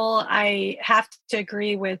People. I have to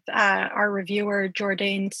agree with our reviewer,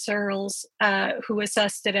 Jordan Searles, who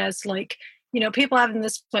assessed it as people having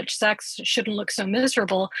this much sex shouldn't look so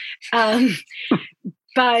miserable.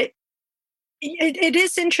 But it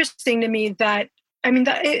is interesting to me that,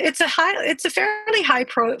 it's a fairly high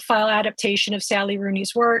profile adaptation of Sally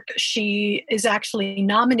Rooney's work. She is actually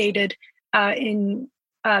nominated in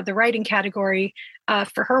the writing category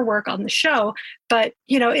for her work on the show. But,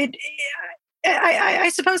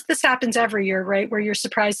 I suppose this happens every year, right? Where you're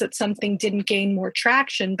surprised that something didn't gain more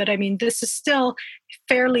traction. But this is still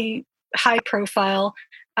fairly high profile,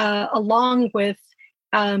 along with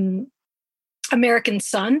American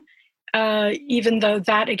Son. Even though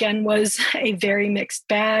that, again, was a very mixed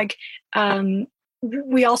bag.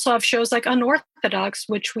 We also have shows like Unorthodox,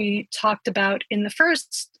 which we talked about in the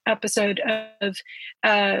first episode of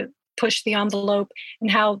Push the Envelope,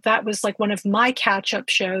 and how that was one of my catch-up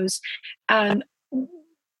shows.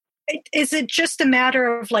 Is it just a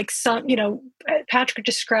matter of Patrick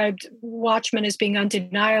described Watchmen as being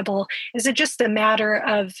undeniable. Is it just a matter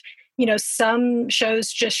of some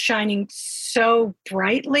shows just shining so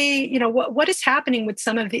brightly? What is happening with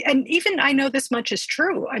some of the, and even I know this much is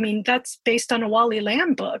true. That's based on a Wally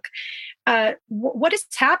Lamb book. What is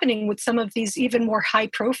happening with some of these even more high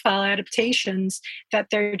profile adaptations that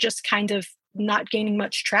they're just kind of not gaining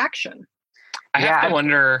much traction? I have to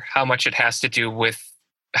wonder how much it has to do with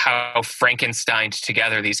how Frankensteined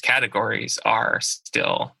together these categories are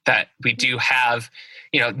still, that we do have,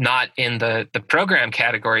 not in the program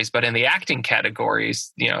categories, but in the acting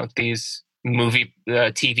categories, these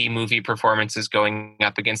TV movie performances going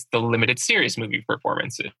up against the limited series movie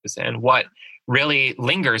performances, and what really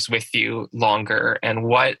lingers with you longer and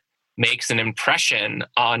what makes an impression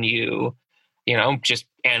on you, just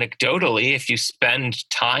anecdotally, if you spend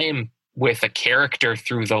time with a character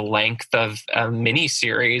through the length of a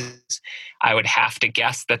miniseries, I would have to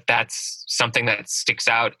guess that that's something that sticks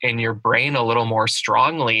out in your brain a little more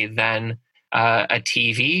strongly than a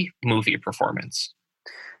TV movie performance.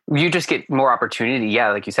 You just get more opportunity,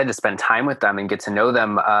 like you said, to spend time with them and get to know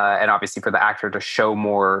them, and obviously for the actor to show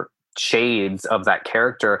more shades of that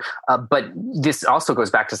character. But this also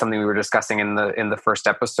goes back to something we were discussing in the first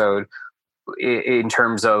episode, in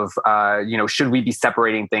terms of, should we be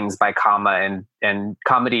separating things by comma and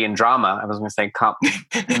comedy and drama? I was going to say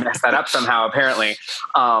mess that up somehow, apparently.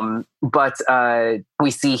 But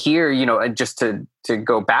we see here, just to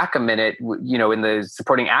go back a minute, in the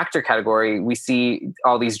supporting actor category, we see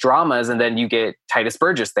all these dramas, and then you get Tituss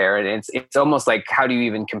Burgess there. And it's almost like, how do you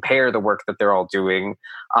even compare the work that they're all doing?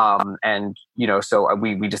 And, so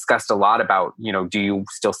we discussed a lot about, do you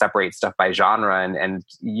still separate stuff by genre? And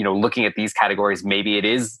looking at these categories, maybe it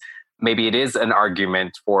is maybe it is an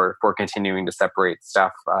argument for continuing to separate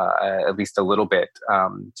stuff at least a little bit,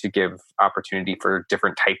 to give opportunity for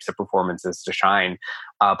different types of performances to shine.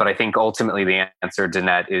 But I think ultimately the answer,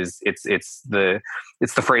 Danette, is it's the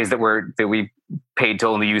phrase that we paid to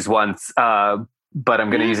only use once. But I'm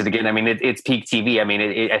going to use it again. I mean, it's peak TV. I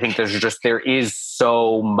mean, I think there is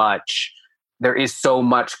so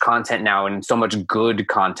much content now, and so much good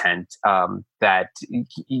content, that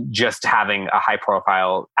just having a high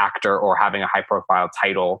profile actor or having a high profile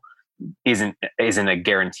title isn't a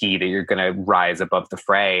guarantee that you're going to rise above the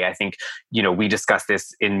fray. I think, we discussed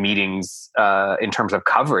this in meetings, in terms of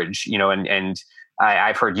coverage, and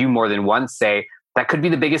I've heard you more than once say, that could be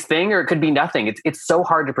the biggest thing, or it could be nothing. It's so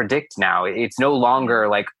hard to predict now. It's no longer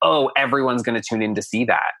like, oh, everyone's going to tune in to see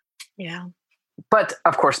that. Yeah. But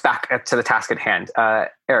of course, back to the task at hand.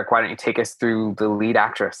 Eric, why don't you take us through the lead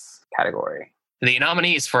actress category? The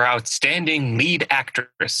nominees for Outstanding Lead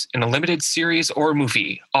Actress in a Limited Series or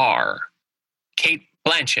Movie are Cate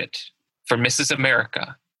Blanchett for Mrs.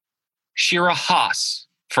 America, Shira Haas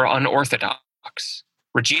for Unorthodox,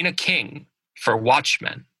 Regina King for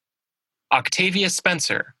Watchmen, Octavia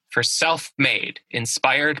Spencer for Self-Made,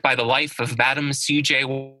 inspired by the life of Madam C.J.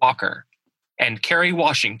 Walker, and Kerry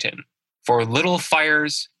Washington for Little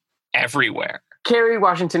Fires Everywhere. Kerry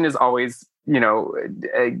Washington is always,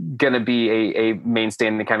 going to be a mainstay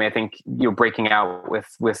in the Academy. I think, breaking out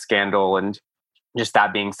with Scandal, and just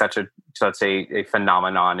that being such a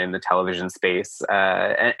phenomenon in the television space,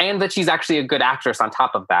 and that she's actually a good actress on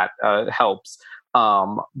top of that, helps.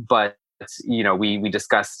 But we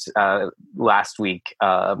discussed last week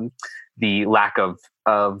the lack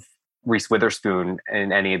of Reese Witherspoon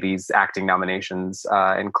in any of these acting nominations,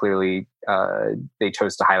 and clearly they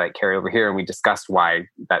chose to highlight Kerry over here, and we discussed why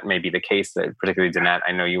that may be the case. That particularly Danette,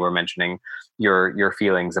 I know you were mentioning your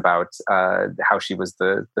feelings about how she was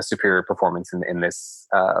the superior performance in this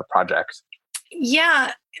project.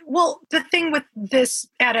 Yeah, well, the thing with this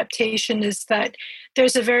adaptation is that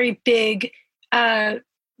there's a very big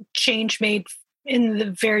change made in the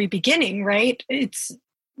very beginning, right? It's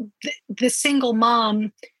the single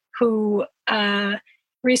mom who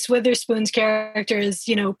Reese Witherspoon's character is,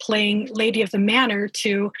 playing Lady of the Manor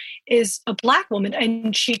to, is a Black woman,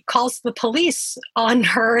 and she calls the police on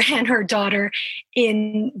her and her daughter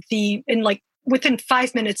within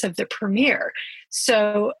 5 minutes of the premiere.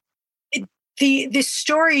 So the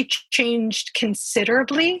story changed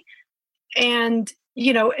considerably, and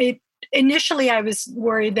initially I was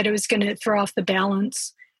worried that it was going to throw off the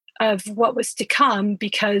balance of what was to come,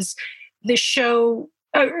 because the show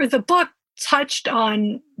or the book touched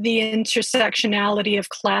on the intersectionality of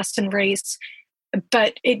class and race,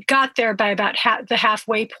 but it got there by about the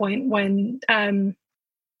halfway point when a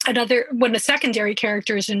secondary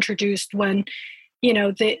character is introduced, when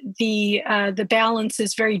the balance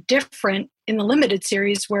is very different in the limited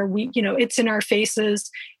series, where it's in our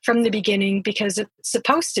faces from the beginning because it's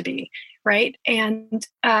supposed to be, right? And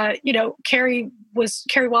Kerry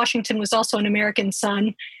Washington was also an American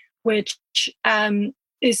Son, which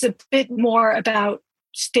is a bit more about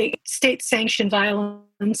state-sanctioned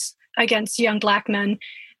violence against young Black men,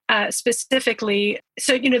 specifically.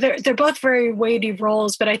 So they're both very weighty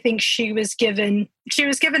roles, but I think she was given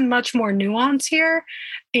much more nuance here.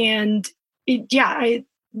 And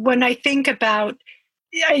when I think about,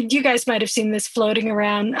 you guys might have seen this floating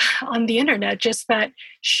around on the internet, just that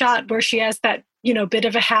shot where she has that bit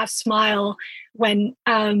of a half smile when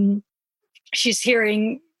she's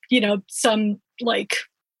hearing some like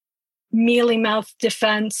mealy-mouthed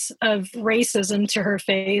defense of racism to her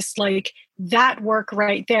face. Like, that work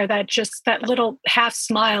right there, that little half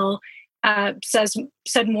smile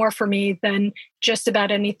said more for me than just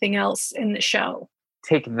about anything else in the show.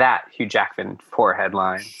 Take that, Hugh Jackman, for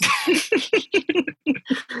headline.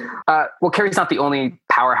 Well, Kerry's not the only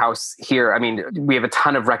powerhouse here. I mean, we have a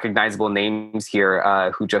ton of recognizable names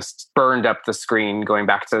here who just burned up the screen, going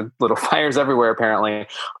back to Little Fires Everywhere, apparently.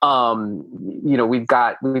 We've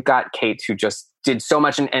got Cate, who just did so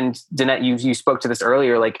much. And Danette, you spoke to this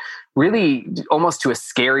earlier, like really almost to a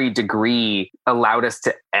scary degree allowed us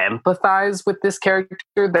to empathize with this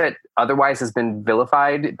character that otherwise has been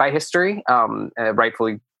vilified by history,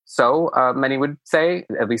 rightfully so, many would say,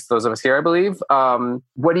 at least those of us here, I believe.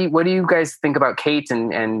 What do you guys think about Cate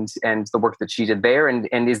and the work that she did there?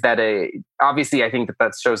 And is that obviously I think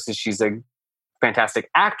that shows that she's a fantastic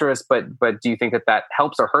actress, but do you think that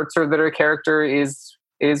helps or hurts her that her character is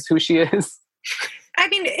who she is? I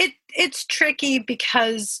mean, it's tricky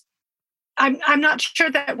because I'm not sure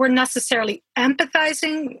that we're necessarily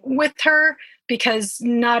empathizing with her, because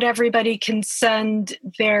not everybody can send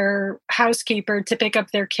their housekeeper to pick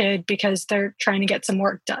up their kid because they're trying to get some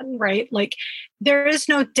work done, right? Like, there is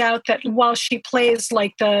no doubt that while she plays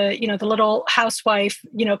like the little housewife,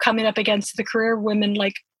 coming up against the career women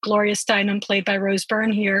like Gloria Steinem, played by Rose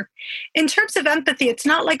Byrne here, in terms of empathy, it's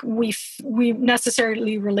not like we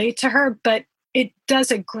necessarily relate to her, but it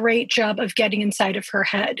does a great job of getting inside of her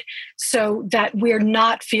head so that we're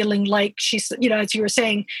not feeling like she's, as you were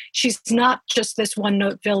saying, she's not just this one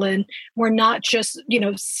note villain. We're not just,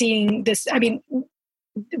 seeing this. I mean,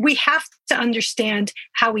 we have to understand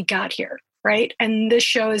how we got here, right? And this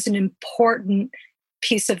show is an important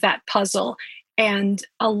piece of that puzzle. And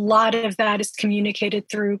a lot of that is communicated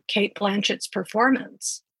through Cate Blanchett's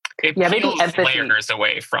performance. It peels layers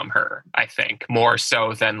away from her, I think, more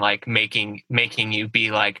so than like making you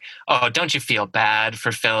be like, oh, don't you feel bad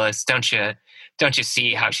for Phyllis? Don't you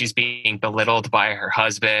see how she's being belittled by her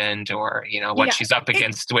husband, or what she's up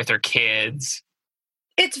against with her kids?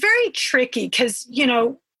 It's very tricky because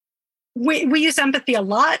we use empathy a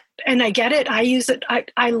lot, and I get it. I use it.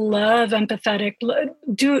 I love empathetic.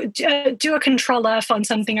 Do a Control F on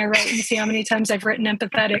something I write and see how many times I've written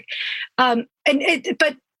empathetic.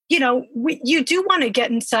 But you do want to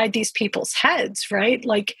get inside these people's heads, right?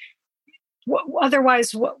 Like,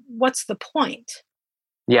 otherwise, what's the point?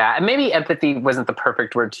 Yeah, and maybe empathy wasn't the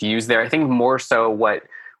perfect word to use there. I think more so what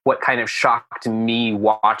kind of shocked me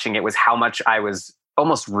watching it was how much I was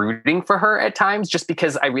almost rooting for her at times, just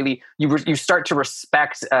because you start to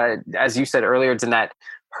respect, as you said earlier, Danette,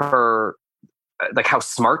 her like how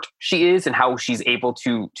smart she is and how she's able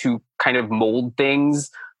to kind of mold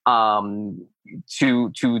things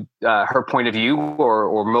to her point of view,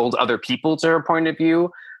 or mold other people to her point of view,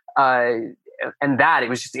 and that it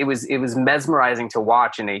was mesmerizing to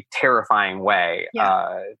watch in a terrifying way.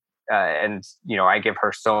 Yeah. And I give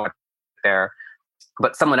her so much there.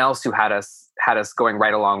 But someone else who had us going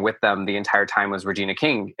right along with them the entire time was Regina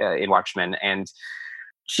King in Watchmen, and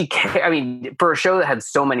for a show that had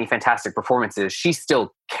so many fantastic performances, she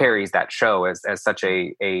still carries that show as such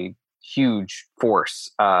a huge force,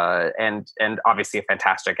 and obviously a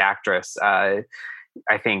fantastic actress. I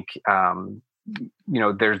think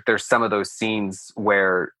there's some of those scenes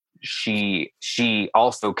where she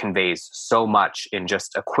also conveys so much in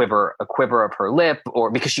just a quiver of her lip,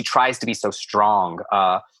 or because she tries to be so strong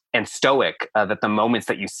and stoic, that the moments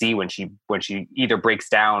that you see when she either breaks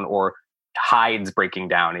down or hides breaking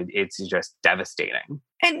down, it's just devastating.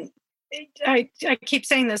 And I keep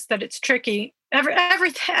saying this, that it's tricky.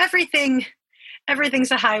 Everything's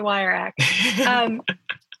a high wire act.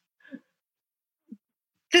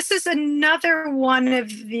 This is another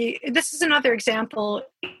example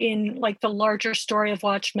in like the larger story of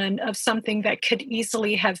Watchmen of something that could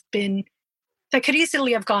easily have gone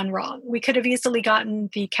wrong. We could have easily gotten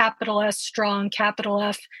the capital S strong, capital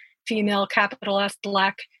F female, capital F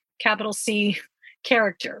black, capital C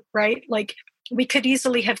character, right? Like, we could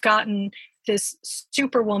easily have gotten this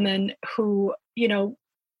superwoman who,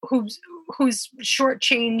 who's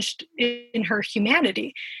shortchanged in her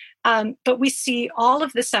humanity. But we see all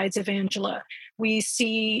of the sides of Angela. We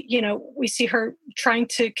see her trying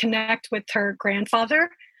to connect with her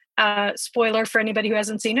grandfather. Spoiler for anybody who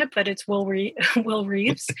hasn't seen it, but it's Will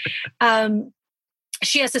Reeves.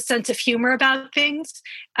 She has a sense of humor about things.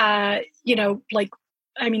 When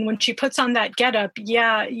she puts on that getup,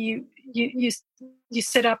 you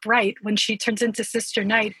sit upright when she turns into Sister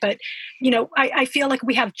Night. But, I feel like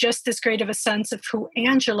we have just as great of a sense of who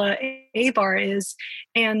Angela Abar is.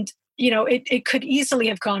 And, it could easily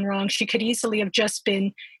have gone wrong. She could easily have just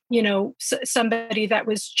been, somebody that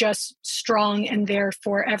was just strong and there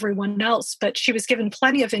for everyone else. But she was given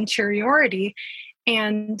plenty of interiority.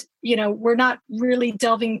 And, we're not really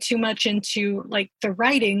delving too much into like the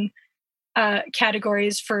writing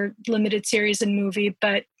categories for limited series and movie,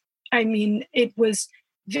 but I mean, it was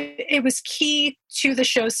key to the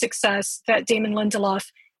show's success that Damon Lindelof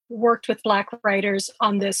worked with Black writers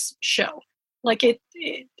on this show. Like,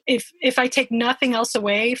 if I take nothing else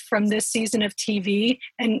away from this season of TV,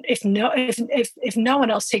 and if no one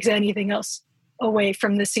else takes anything else away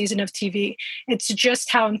from this season of TV, it's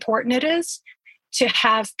just how important it is to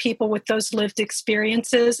have people with those lived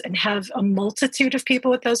experiences and have a multitude of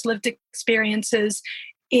people with those lived experiences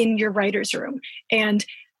in your writer's room. And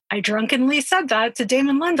I drunkenly said that to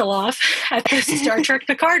Damon Lindelof at the Star Trek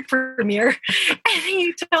Picard premiere. And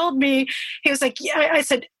he told me, he was like, yeah, I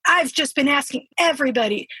said, I've just been asking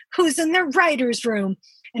everybody who's in their writer's room.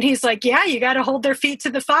 And he's like, yeah, you got to hold their feet to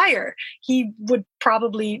the fire. He would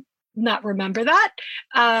probably not remember that.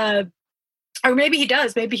 Or maybe he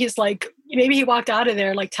does. Maybe he's like, maybe he walked out of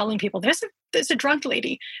there like telling people there's a drunk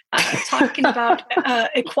lady talking about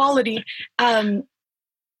equality.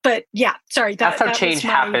 But yeah, sorry. That's how change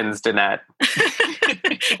happens, Danette.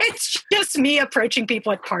 It's just me approaching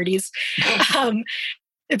people at parties.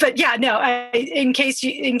 But yeah, no. In case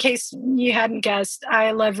you hadn't guessed,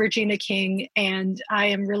 I love Regina King, and I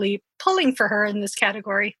am really pulling for her in this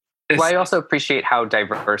category. Well, I also appreciate how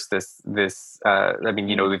diverse this. I mean,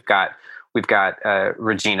 you know, we've got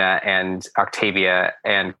Regina and Octavia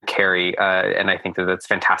and Carrie, and I think that's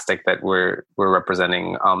fantastic that we're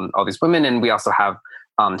representing all these women, and we also have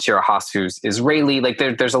Shira Haas, who's Israeli. Like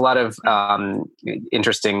there's a lot of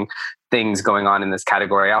interesting things going on in this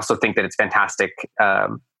category. I also think that it's fantastic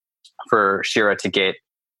for Shira to get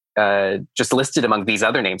just listed among these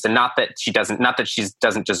other names, and not that she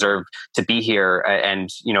doesn't deserve to be here,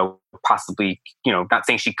 and you know, possibly, you know, not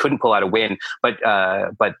saying she couldn't pull out a win, but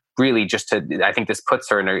really just I think this puts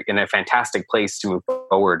her in a fantastic place to move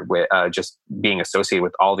forward with just being associated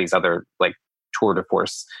with all these other like tour de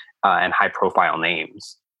force and high profile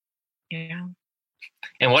names. Yeah.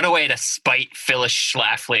 And what a way to spite Phyllis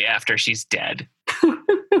Schlafly after she's dead.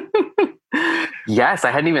 Yes,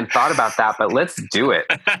 I hadn't even thought about that, but let's do it.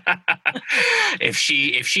 If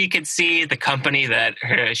she could see the company that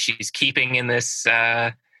she's keeping in this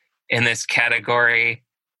category,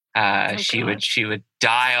 she would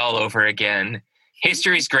die all over again.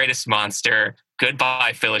 History's greatest monster.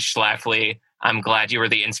 Goodbye, Phyllis Schlafly. I'm glad you were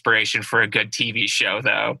the inspiration for a good TV show,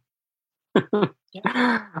 though.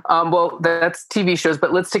 Well, that's TV shows,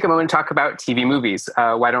 but let's take a moment to talk about TV movies.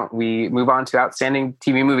 Why don't we move on to Outstanding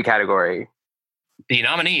TV Movie category? The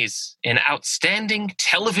nominees in Outstanding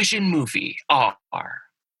Television Movie are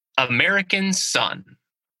American Son,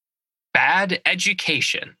 Bad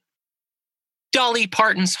Education, Dolly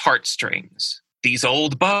Parton's Heartstrings, These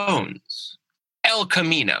Old Bones, El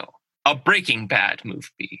Camino, a Breaking Bad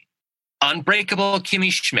movie, Unbreakable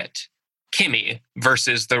Kimmy Schmidt, Kimmy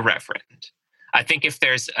versus the Reverend. I think if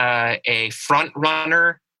there's a front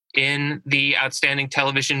runner in the Outstanding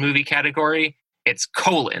Television Movie category, it's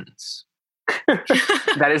Collins.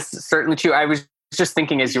 That is certainly true. I was just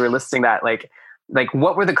thinking as you were listing that, like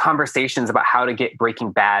what were the conversations about how to get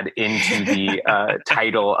Breaking Bad into the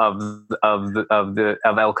title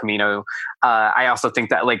of El Camino? I also think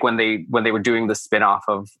that like when they were doing the spinoff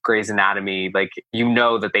of Grey's Anatomy, like, you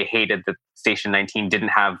know, that they hated that Station 19 didn't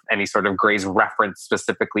have any sort of Grey's reference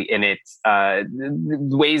specifically in it.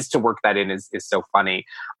 Ways to work that in is so funny.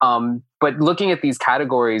 But looking at these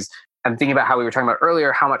categories, I'm thinking about how we were talking about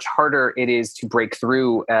earlier, how much harder it is to break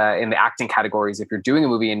through in the acting categories if you're doing a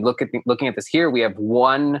movie. And looking at this here, we have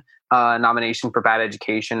one nomination for Bad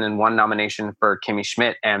Education and one nomination for Kimmy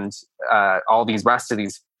Schmidt, and all these rest of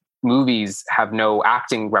these movies have no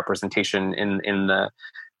acting representation in the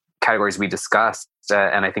categories we discussed.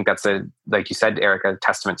 And I think that's like you said, Eric, a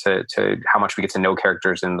testament to how much we get to know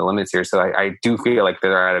characters in the limited series. So I do feel like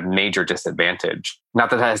they're at a major disadvantage. Not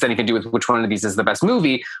that that has anything to do with which one of these is the best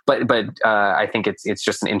movie, but I think it's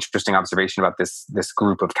just an interesting observation about this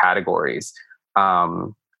group of categories.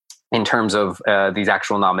 In terms of these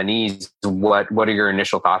actual nominees, what are your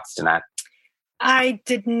initial thoughts, Danette? I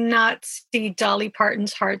did not see Dolly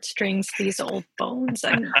Parton's Heartstrings, These Old Bones.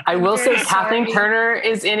 I will say Kathleen Turner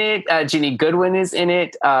is in it. Ginny Goodwin is in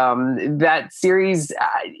it. That series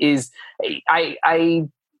is, I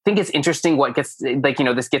think it's interesting what gets, like, you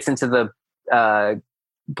know, this gets into the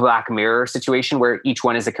Black Mirror situation where each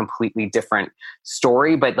one is a completely different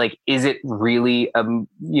story, but like, is it really,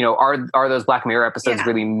 you know, are those Black Mirror episodes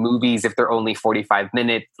really movies if they're only 45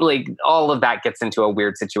 minutes? Like, all of that gets into a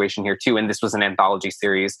weird situation here too. And this was an anthology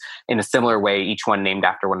series in a similar way, each one named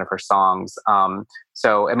after one of her songs.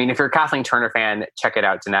 So, I mean, if you're a Kathleen Turner fan, check it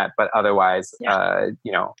out, Danette, but otherwise,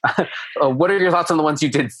 you know, what are your thoughts on the ones you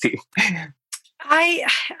did see? I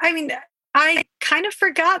mean, I kind of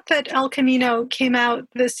forgot that El Camino came out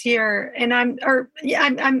this year, and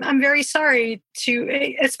I'm very sorry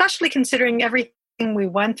to, especially considering everything we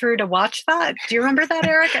went through to watch that. Do you remember that,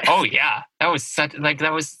 Eric? Oh yeah, that was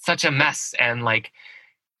such a mess, and like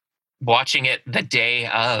watching it the day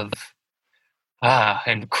of,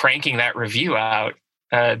 and cranking that review out.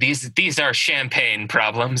 These are champagne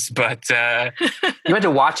problems, but you had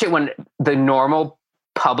to watch it when the normal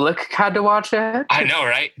public had to watch it. I know,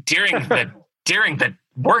 right? During the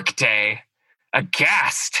workday,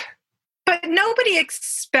 aghast. But nobody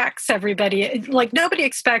expects nobody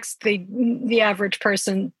expects the average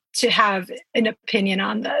person to have an opinion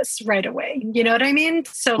on this right away. You know what I mean?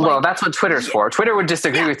 So, well, that's what Twitter's for. Twitter would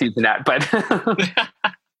disagree with you, Danette, but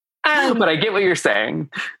but I get what you're saying.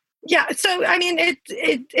 Yeah. So, I mean,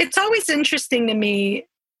 it's always interesting to me,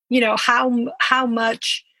 how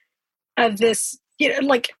much of this,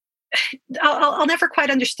 like, I'll never quite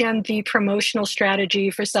understand the promotional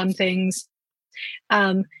strategy for some things.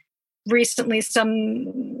 Recently,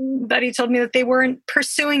 somebody told me that they weren't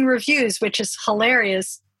pursuing reviews, which is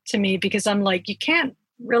hilarious to me because I'm like, you can't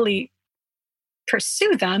really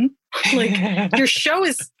pursue them. Like, your show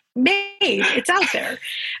is made, it's out there.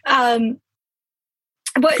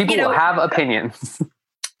 But people will have opinions.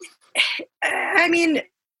 I mean,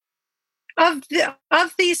 of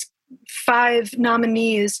these 5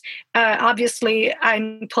 nominees, obviously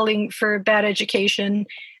I'm pulling for Bad Education.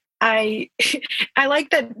 I like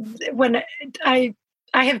that when I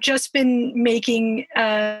have just been making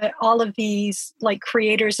all of these like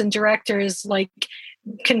creators and directors like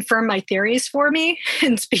confirm my theories for me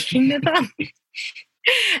and speaking to them.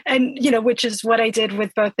 And, which is what I did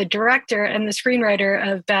with both the director and the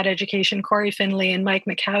screenwriter of Bad Education, Corey Finley and Mike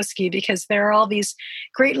Makowski, because there are all these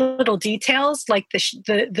great little details, like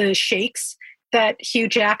the shakes that Hugh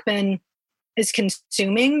Jackman is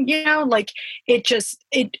consuming, like it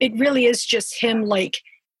really is just him, like,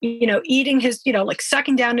 eating his, like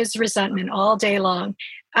sucking down his resentment all day long.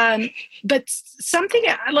 But something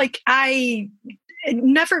like I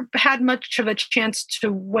never had much of a chance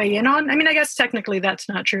to weigh in on. I mean, I guess technically that's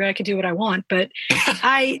not true. I could do what I want, but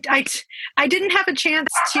I didn't have a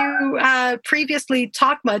chance to previously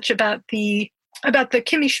talk much about the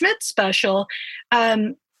Kimmy Schmidt special.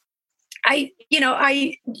 We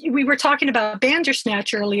were talking about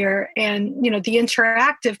Bandersnatch earlier, and the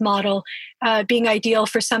interactive model being ideal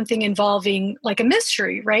for something involving like a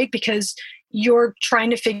mystery, right? Because you're trying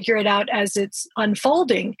to figure it out as it's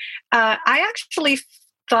unfolding. I actually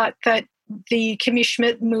thought that the Kimmy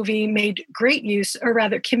Schmidt movie made great use, or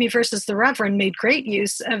rather Kimmy versus the Reverend made great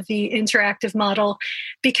use of the interactive model,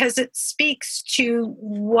 because it speaks to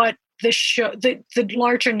what the show, the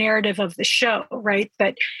larger narrative of the show, right?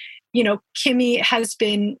 That, Kimmy has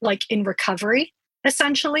been like in recovery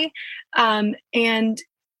essentially. And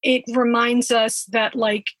it reminds us that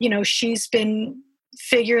like, she's been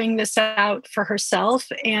figuring this out for herself,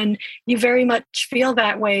 and you very much feel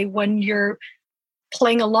that way when you're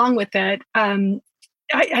playing along with it.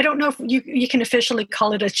 I don't know if you can officially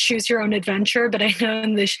call it a choose your own adventure, but I know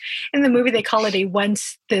in the movie they call it a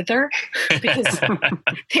whence thither because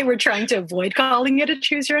they were trying to avoid calling it a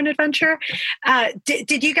choose your own adventure.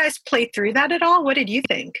 Did you guys play through that at all? What did you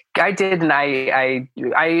think? I did, and I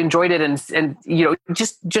enjoyed it, and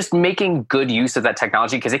just making good use of that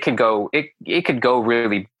technology, because it could go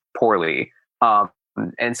really poorly.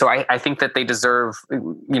 And so I think that they deserve,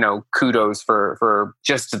 kudos for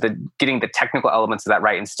just getting the technical elements of that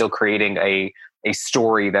right and still creating a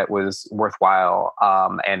story that was worthwhile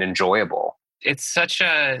and enjoyable. It's such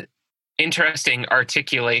a interesting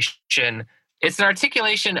articulation. It's an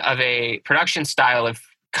articulation of a production style of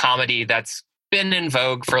comedy that's been in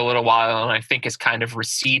vogue for a little while, and I think is kind of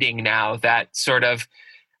receding now. That sort of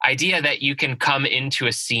idea that you can come into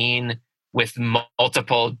a scene with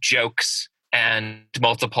multiple jokes and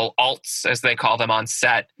multiple alts, as they call them on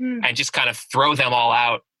set, and just kind of throw them all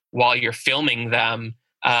out while you're filming them.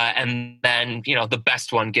 And then, the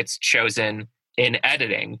best one gets chosen in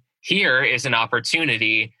editing. Here is an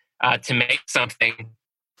opportunity to make something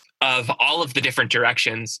of all of the different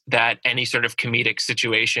directions that any sort of comedic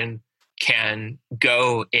situation can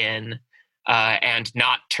go in, and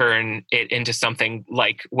not turn it into something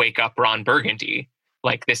like Wake Up Ron Burgundy.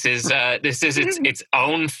 Like this is its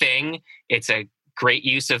own thing. It's a great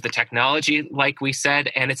use of the technology, like we said,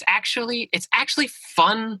 and it's actually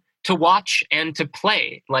fun to watch and to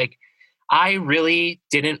play. Like, I really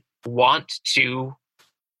didn't want to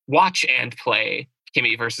watch and play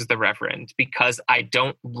Kimmy versus the Reverend because I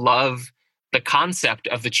don't love the concept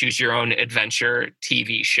of the Choose Your Own Adventure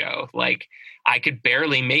TV show. Like, I could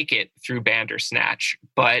barely make it through Bandersnatch,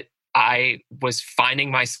 but I was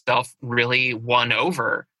finding myself really won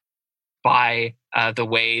over by the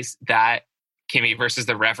ways that Kimmy versus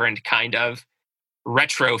the Reverend kind of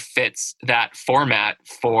retrofits that format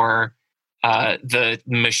for the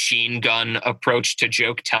machine gun approach to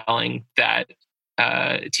joke telling that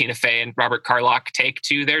Tina Fey and Robert Carlock take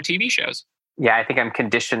to their TV shows. Yeah, I think I'm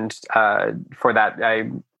conditioned for that.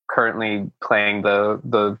 I'm currently playing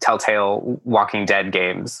the Telltale Walking Dead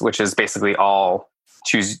games, which is basically all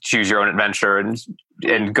choose your own adventure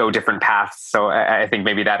and go different paths. So I think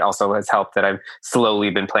maybe that also has helped that I've slowly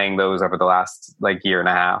been playing those over the last year and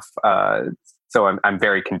a half. So I'm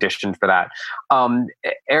very conditioned for that.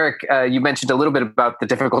 Eric, you mentioned a little bit about the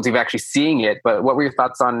difficulty of actually seeing it, but what were your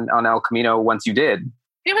thoughts on El Camino once you did?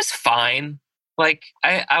 It was fine. like,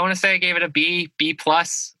 I want to say I gave it a B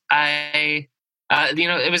plus. It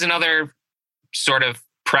was another sort of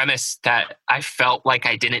premise that I felt like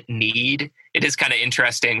I didn't need. It is kind of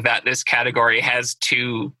interesting that this category has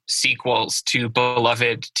 2 sequels to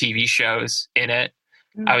beloved TV shows in it.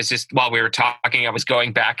 I was just, while we were talking, I was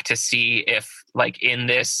going back to see if, like, in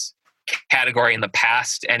this category in the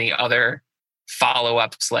past, any other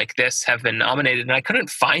follow-ups like this have been nominated, and I couldn't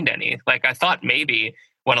find any. Like, I thought maybe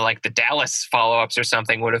one of, like, the Dallas follow-ups or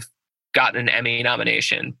something would have gotten an Emmy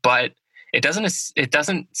nomination, but it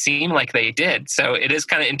doesn't seem like they did. So it is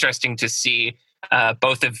kind of interesting to see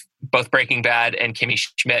both Breaking Bad and Kimmy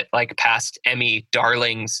Schmidt, like past Emmy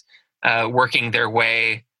darlings, working their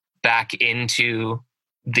way back into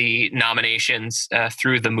the nominations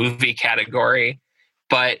through the movie category.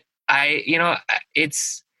 But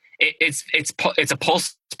it's a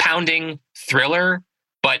pulse pounding thriller,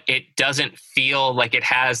 but it doesn't feel like it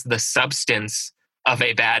has the substance of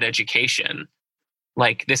A Bad Education.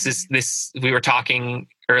 Like, we were talking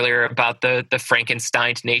earlier about the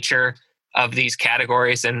Frankenstein nature of these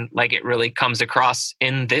categories, and like it really comes across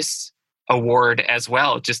in this award as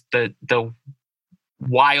well. Just the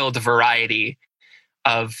wild variety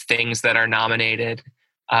of things that are nominated,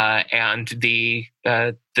 and the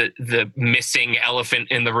missing elephant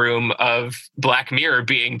in the room of Black Mirror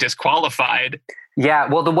being disqualified. Yeah,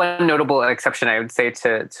 well, the one notable exception I would say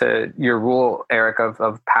to your rule, Eric,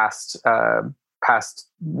 of past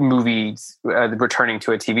movies returning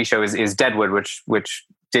to a TV show is Deadwood, which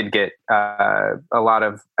did get a lot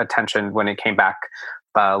of attention when it came back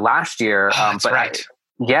last year. That's right.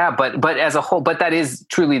 But as a whole, but that is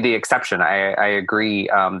truly the exception. I agree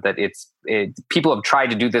that people have tried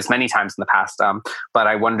to do this many times in the past, but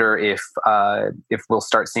I wonder if we'll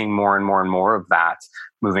start seeing more and more and more of that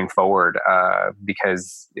moving forward,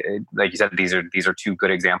 because, like you said, these are 2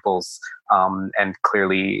 good examples, and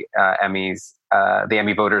clearly the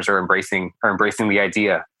Emmy voters are embracing the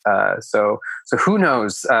idea. So who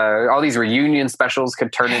knows? All these reunion specials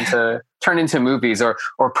could turn into movies or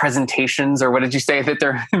presentations, or what did you say that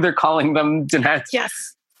they're calling them, Danette?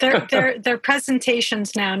 Yes, they're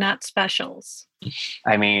presentations now, not specials.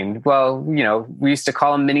 I mean, well, we used to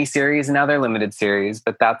call them miniseries, and now they're limited series,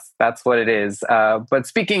 but that's what it is. But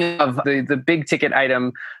speaking of the big ticket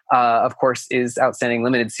item, of course, is Outstanding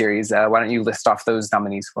Limited Series. Why don't you list off those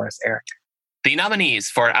nominees for us, Eric? The nominees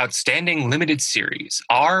for Outstanding Limited Series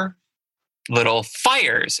are Little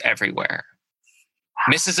Fires Everywhere,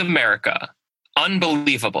 Mrs. America,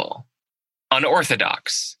 Unbelievable,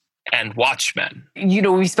 Unorthodox, and Watchmen.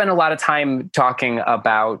 We spent a lot of time talking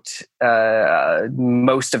about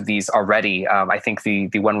most of these already. I think the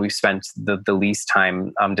one we've spent the least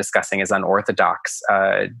time discussing is Unorthodox.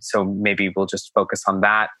 So maybe we'll just focus on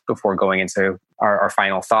that before going into our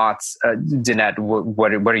final thoughts. Danette,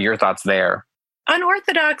 what are your thoughts there?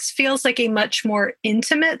 Unorthodox feels like a much more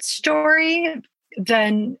intimate story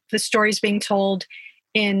than the stories being told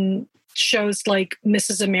in shows like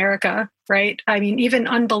Mrs. America, right? I mean, even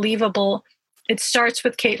Unbelievable, it starts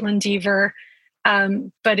with Caitlin Dever,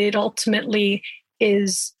 but it ultimately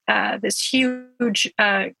is this huge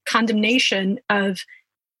condemnation of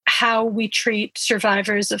how we treat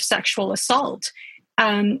survivors of sexual assault.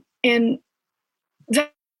 And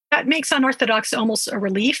that makes Unorthodox almost a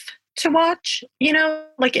relief to watch,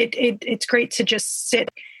 like it's great to just sit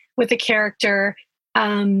with a character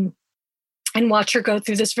and watch her go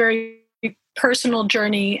through this very personal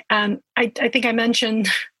journey. I think I mentioned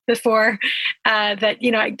before that,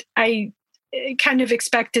 I kind of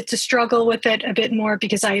expected to struggle with it a bit more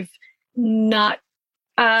because I'm not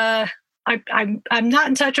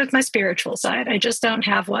in touch with my spiritual side. I just don't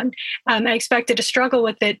have one. I expected to struggle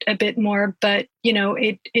with it a bit more, but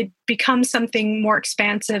it becomes something more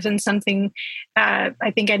expansive and something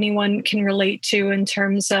I think anyone can relate to in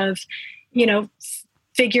terms of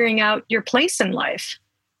figuring out your place in life.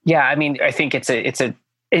 Yeah, I mean, I think it's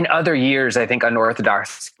in other years, I think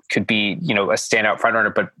Unorthodox could be, a standout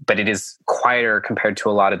frontrunner, but it is quieter compared to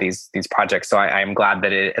a lot of these projects. So I am glad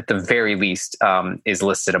that it, at the very least, is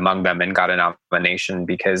listed among them and got a nomination,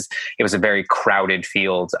 because it was a very crowded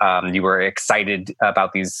field. You were excited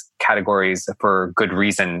about these categories for good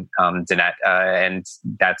reason, Danette, and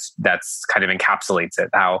that's kind of encapsulates it.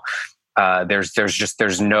 How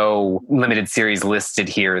there's no limited series listed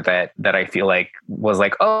here that I feel like was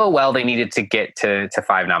like, oh, well, they needed to get to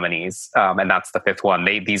 5 nominees. And that's the 5th one.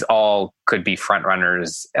 These all could be front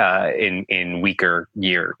runners in weaker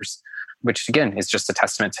years, which again is just a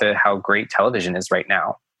testament to how great television is right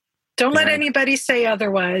now. Don't let anybody say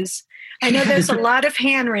otherwise. I know there's a lot of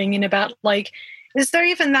hand wringing about, like, is there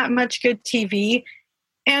even that much good TV?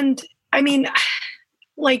 And I mean,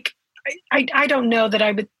 like, I don't know that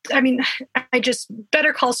I would. I mean, I just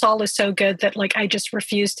Better Call Saul is so good that like I just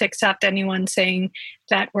refuse to accept anyone saying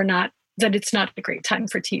that it's not a great time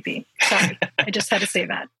for TV. Sorry, I just had to say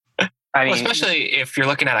that. I mean, well, especially if you're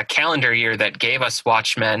looking at a calendar year that gave us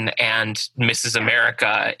Watchmen and Mrs.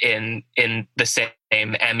 America in the same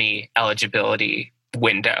Emmy eligibility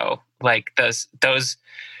window. Like those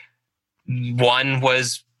one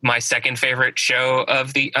was my second favorite show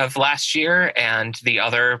of last year, and the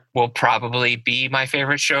other will probably be my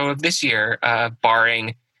favorite show of this year,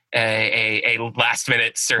 barring a last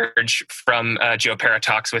minute surge from Joe Pera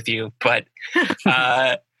Talks with You. But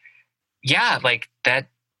yeah, like that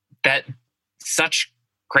such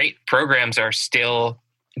great programs are still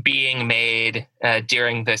being made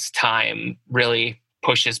during this time really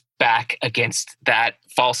pushes back against that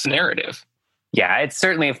false narrative. Yeah, it's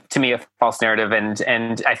certainly to me a false narrative,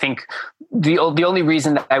 and I think the only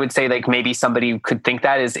reason that I would say like maybe somebody could think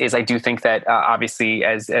that is I do think that obviously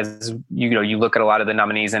as you look at a lot of the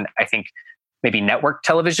nominees, and I think maybe network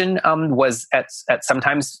television was at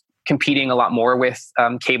sometimes competing a lot more with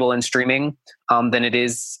cable and streaming than it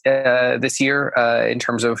is this year in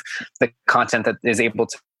terms of the content that is able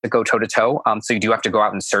to go toe to toe. So you do have to go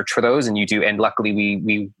out and search for those, and you do. And luckily,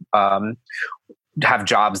 we have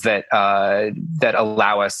jobs that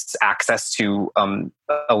allow us access to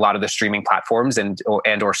a lot of the streaming platforms and or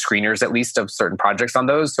screeners at least of certain projects on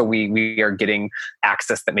those. So we are getting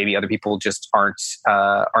access that maybe other people just aren't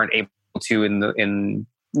able to in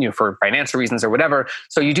for financial reasons or whatever.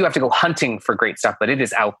 So you do have to go hunting for great stuff, but it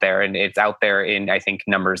is out there, and it's out there in, I think,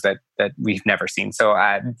 numbers that we've never seen. So,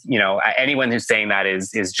 anyone who's saying that is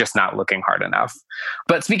just not looking hard enough.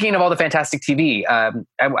 But speaking of all the fantastic TV,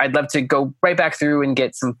 I'd love to go right back through and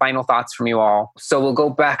get some final thoughts from you all. So we'll go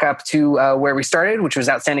back up to where we started, which was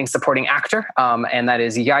Outstanding Supporting Actor. And that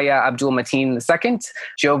is Yahya Abdul-Mateen II,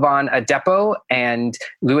 Jovan Adepo, and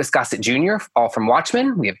Louis Gossett Jr., all from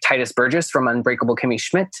Watchmen. We have Titus Burgess from Unbreakable Kimmy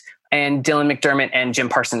Schmidt, and Dylan McDermott and Jim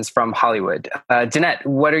Parsons from Hollywood. Danette,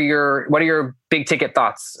 what are your big ticket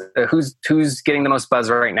thoughts? Who's getting the most buzz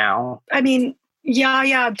right now? I mean,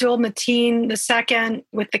 Yahya Abdul-Mateen II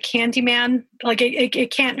with The Candyman. Like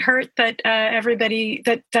it can't hurt that everybody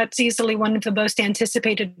that's easily one of the most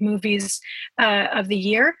anticipated movies of the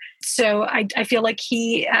year. So I feel like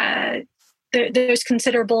there's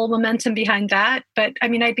considerable momentum behind that. But I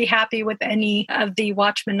mean, I'd be happy with any of the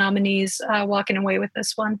Watchmen nominees walking away with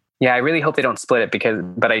this one. Yeah, I really hope they don't split it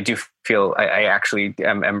but I do feel I actually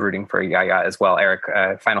am rooting for Yahya as well. Eric,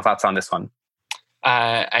 final thoughts on this one?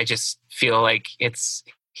 I just feel like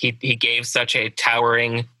he gave such a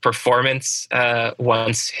towering performance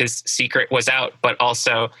once his secret was out, but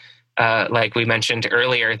also like we mentioned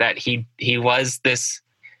earlier, that he was this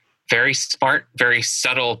very smart, very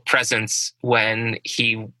subtle presence when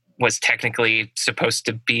he was technically supposed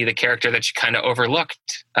to be the character that you kind of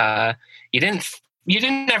overlooked. You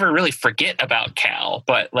didn't ever really forget about Cal,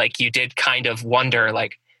 but like you did kind of wonder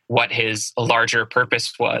like what his larger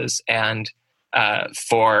purpose was, and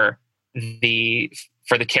for the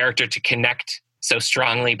character to connect so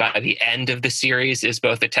strongly by the end of the series is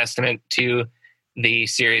both a testament to the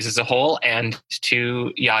series as a whole and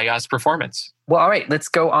to Yahya's performance. Well, all right, let's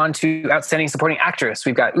go on to Outstanding Supporting Actress.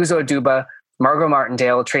 We've got Uzo Aduba, Margot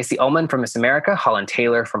Martindale, Tracy Ullman from Miss America, Holland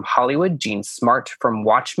Taylor from Hollywood, Jean Smart from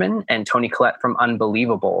Watchmen, and Toni Collette from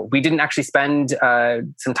Unbelievable. We didn't actually spend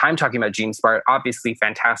some time talking about Jean Smart. Obviously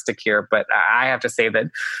fantastic here, but I have to say that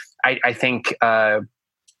I think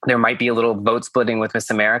there might be a little vote splitting with Miss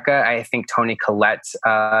America. I think Toni Collette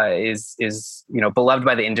is beloved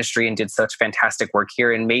by the industry and did such fantastic work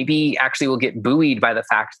here, and maybe actually will get buoyed by the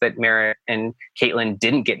fact that Merritt and Caitlin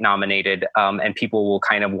didn't get nominated, and people will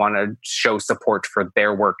kind of want to show support for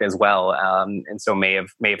their work as well, and so may have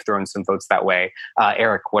thrown some votes that way.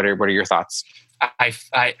 Eric, what are your thoughts? I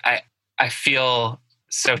feel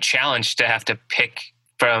so challenged to have to pick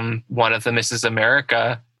from one of the Mrs.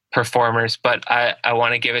 America performers, but I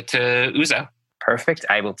want to give it to Uzo. Perfect.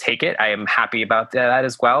 I will take it. I am happy about that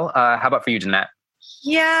as well. How about for you, Jeanette?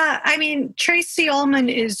 Yeah, I mean, Tracy Ullman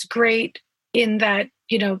is great in that,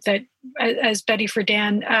 that as Betty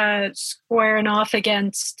Friedan squaring off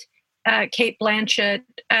against Cate Blanchett,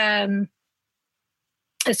 as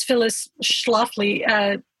Phyllis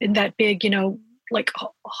Schlafly in that big,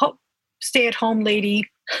 stay-at-home lady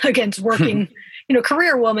against working,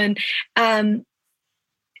 career woman. And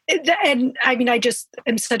I mean, I just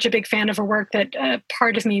am such a big fan of her work that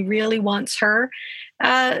part of me really wants her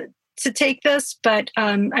to take this. But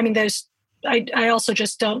I mean, I also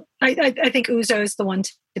just don't. I think Uzo is the one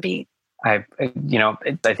to beat. I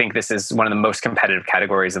think this is one of the most competitive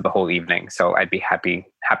categories of the whole evening. So I'd be happy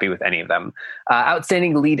with any of them.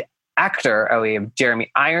 Outstanding lead actor, we have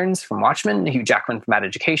Jeremy Irons from Watchmen, Hugh Jackman from Bad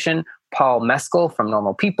Education, Paul Mescal from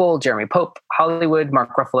Normal People, Jeremy Pope, Hollywood,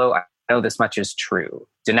 Mark Ruffalo. I know this much is true.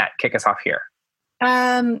 Danette, kick us off here.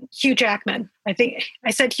 Hugh Jackman. I think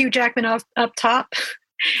I said Hugh Jackman up top.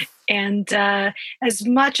 And as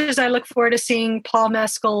much as I look forward to seeing Paul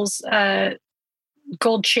Mescal's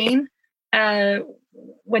gold chain,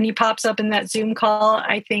 when he pops up in that Zoom call,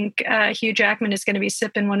 I think Hugh Jackman is going to be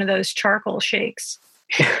sipping one of those charcoal shakes.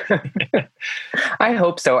 I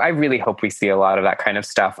hope so. I really hope we see a lot of that kind of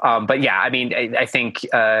stuff. But yeah, I mean, I think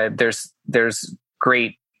there's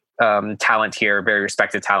great talent here, very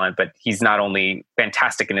respected talent, but he's not only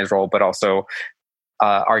fantastic in his role, but also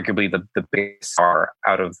arguably the biggest star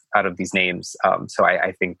out of these names. So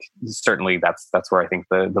I think certainly that's where I think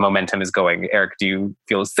the momentum is going. Eric, do you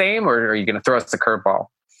feel the same, or are you going to throw us a curveball?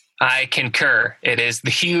 I concur. It is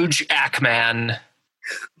the huge Ackman.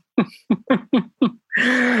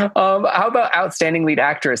 How about outstanding lead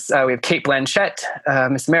actress? We have Cate Blanchett,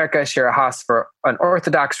 Miss America, Shira Haas for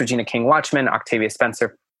Unorthodox, Regina King, Watchmen, Octavia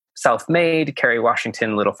Spencer, Self-Made, Kerry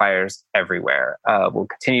Washington, Little Fires Everywhere. We'll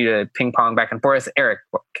continue to ping pong back and forth. Eric,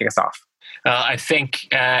 kick us off. I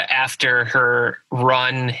think after her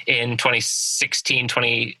run in 2015,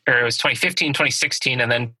 2016,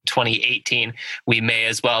 and then 2018, we may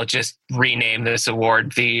as well just rename this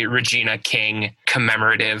award the Regina King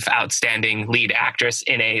Commemorative Outstanding Lead Actress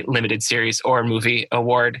in a Limited Series or Movie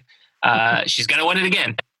Award. She's going to win it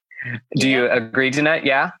again. Do you agree, Jeanette?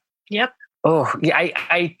 Yeah? Yep. Oh, yeah,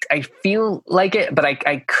 I feel like it, but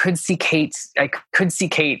I could see Kate. Kind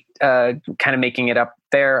of making it up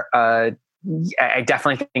there. I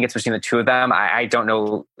definitely think it's between the two of them. I don't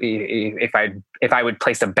know if I would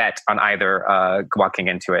place a bet on either walking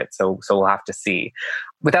into it. So we'll have to see.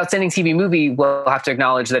 With Outstanding TV Movie, we'll have to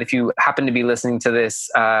acknowledge that if you happen to be listening to this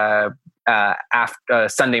after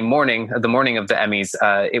Sunday morning, the morning of the Emmys,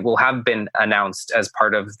 it will have been announced as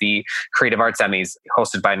part of the Creative Arts Emmys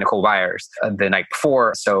hosted by Nicole Byers the night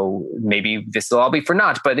before. So maybe this will all be for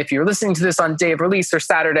naught. But if you're listening to this on day of release or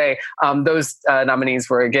Saturday, those nominees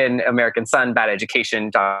were again American Son, Bad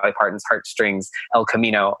Education, Dolly Parton's Heartstrings, El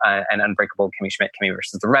Camino, and Unbreakable Kimmy Schmidt, Kimmy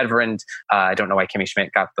versus the Reverend. I don't know why Kimmy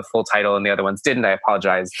Schmidt got the full title and the other ones didn't. I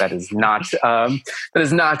apologize. That is not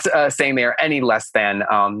saying they are any less than.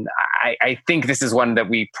 I think this is one that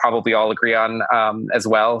we probably all agree on as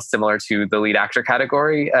well, similar to the lead actor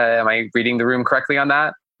category. Am I reading the room correctly on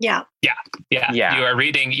that? Yeah. You are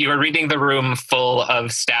reading the room full of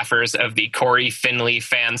staffers of the Corey Finley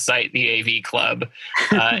fan site, the AV Club.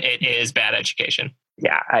 It is Bad Education.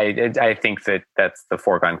 Yeah, I think that's the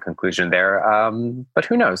foregone conclusion there. But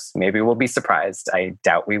who knows? Maybe we'll be surprised. I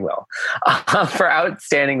doubt we will. For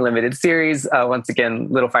Outstanding Limited Series, once again,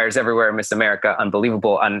 Little Fires Everywhere, Miss America,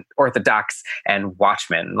 Unbelievable, Unorthodox, and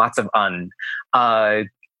Watchmen. Lots of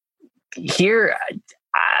Here,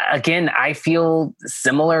 again, I feel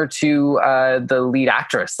similar to the lead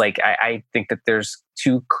actress. Like, I think that there's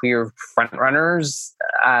two clear frontrunners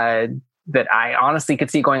that I honestly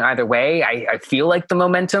could see going either way. I feel like the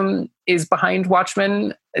momentum is behind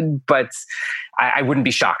Watchmen, but I wouldn't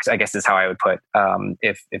be shocked, I guess is how I would put,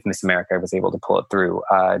 if Miss America was able to pull it through.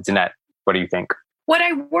 Danette, what do you think? What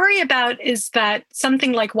I worry about is that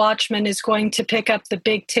something like Watchmen is going to pick up the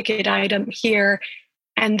big ticket item here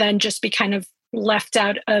and then just be kind of left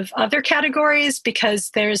out of other categories,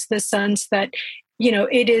 because there's the sense that,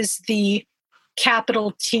 it is the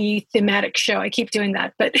capital T thematic show. I keep doing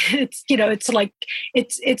that, but it's, it's like,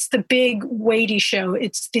 it's the big weighty show.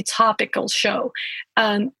 It's the topical show.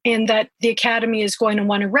 And that the Academy is going to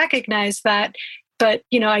want to recognize that. But,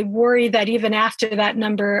 I worry that even after that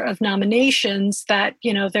number of nominations that,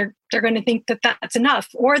 they're going to think that that's enough,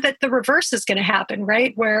 or that the reverse is going to happen,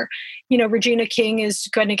 right? Where, Regina King is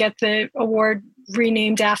going to get the award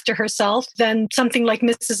renamed after herself. Then something like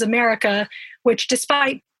Mrs. America, which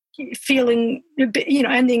despite feeling,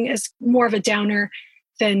 ending as more of a downer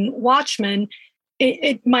than Watchmen,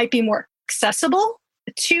 it might be more accessible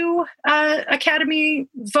to Academy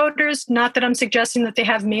voters. Not that I'm suggesting that they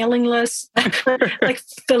have mailing lists like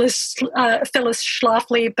Phyllis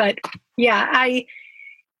Schlafly, but yeah,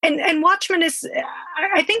 and Watchmen is,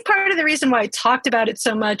 I think part of the reason why I talked about it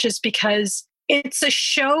so much is because it's a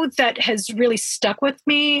show that has really stuck with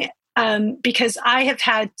me. Because I have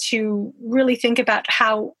had to really think about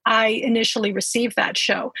how I initially received that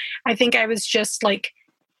show. I think I was just like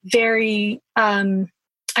very, I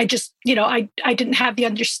didn't have the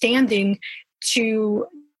understanding to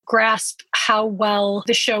grasp how well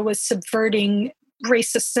the show was subverting,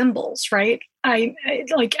 racist symbols, right?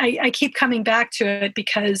 I keep coming back to it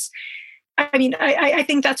because I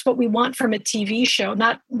think that's what we want from a TV show,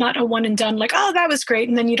 not a one and done, like, oh, that was great,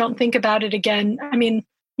 and then you don't think about it again. I mean,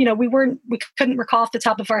 we couldn't recall off the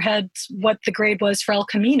top of our heads what the grade was for El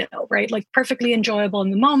Camino, right? Like, perfectly enjoyable in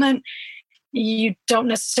the moment. You don't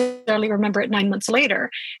necessarily remember it 9 months later.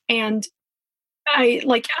 And I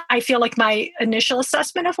feel like my initial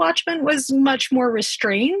assessment of Watchmen was much more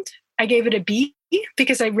restrained. I gave it a B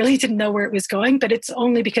because I really didn't know where it was going, but it's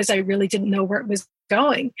only because I really didn't know where it was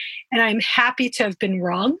going. And I'm happy to have been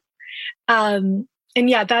wrong. And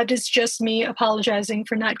yeah, that is just me apologizing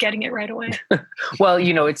for not getting it right away. Well,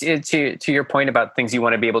 it's to your point about things you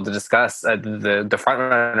want to be able to discuss. The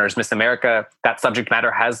frontrunners, Miss America, that subject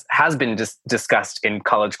matter has been discussed in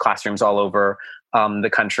college classrooms all over the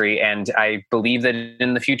country, and I believe that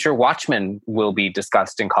in the future, Watchmen will be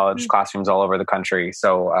discussed in college classrooms all over the country.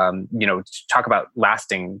 So, talk about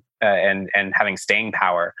lasting and having staying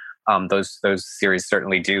power. Those series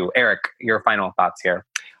certainly do. Eric, your final thoughts here.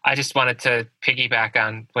 I just wanted to piggyback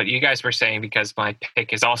on what you guys were saying because my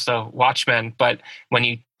pick is also Watchmen. But when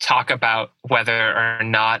you talk about whether or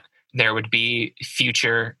not there would be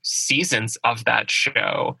future seasons of that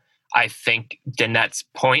show, I think Danette's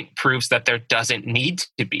point proves that there doesn't need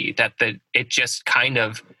to be, that it just kind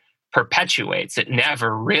of perpetuates. It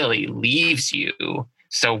never really leaves you.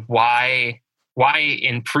 So why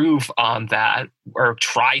improve on that or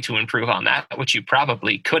try to improve on that, which you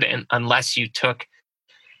probably couldn't unless you took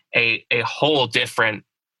a whole different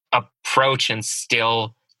approach and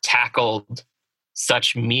still tackled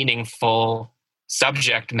such meaningful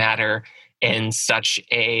subject matter in such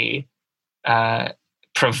a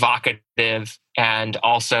provocative and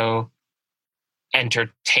also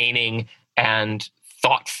entertaining and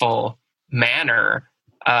thoughtful manner.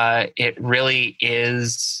 It really,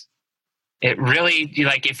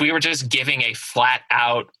 like, if we were just giving a flat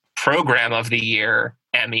out program of the year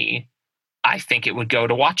Emmy, I think it would go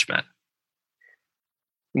to Watchmen.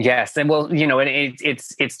 Yes, and well,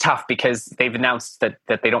 it's tough because they've announced that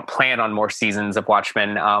they don't plan on more seasons of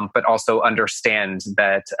Watchmen, but also understand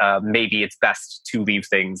that maybe it's best to leave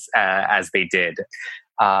things as they did.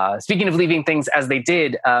 Speaking of leaving things as they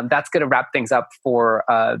did, that's going to wrap things up for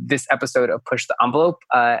this episode of Push the Envelope,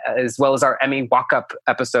 as well as our Emmy walk-up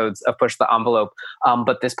episodes of Push the Envelope.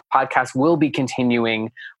 But this podcast will be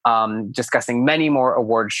continuing, discussing many more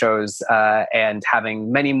award shows and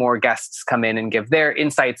having many more guests come in and give their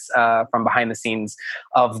insights from behind the scenes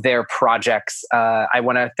of their projects. I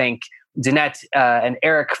want to thank Danette and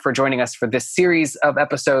Eric for joining us for this series of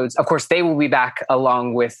episodes. Of course, they will be back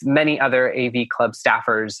along with many other AV Club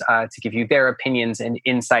staffers to give you their opinions and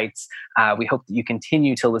insights. We hope that you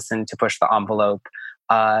continue to listen to Push the Envelope.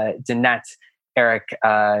 Danette, Eric,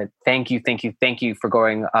 thank you for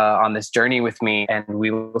going on this journey with me, and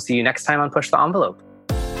we will see you next time on Push the Envelope.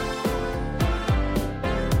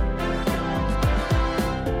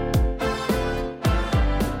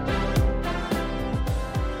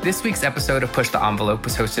 This week's episode of Push the Envelope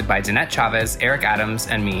was hosted by Danette Chavez, Eric Adams,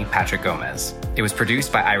 and me, Patrick Gomez. It was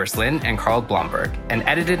produced by Iris Lynn and Carl Blomberg, and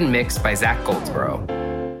edited and mixed by Zach Goldsboro.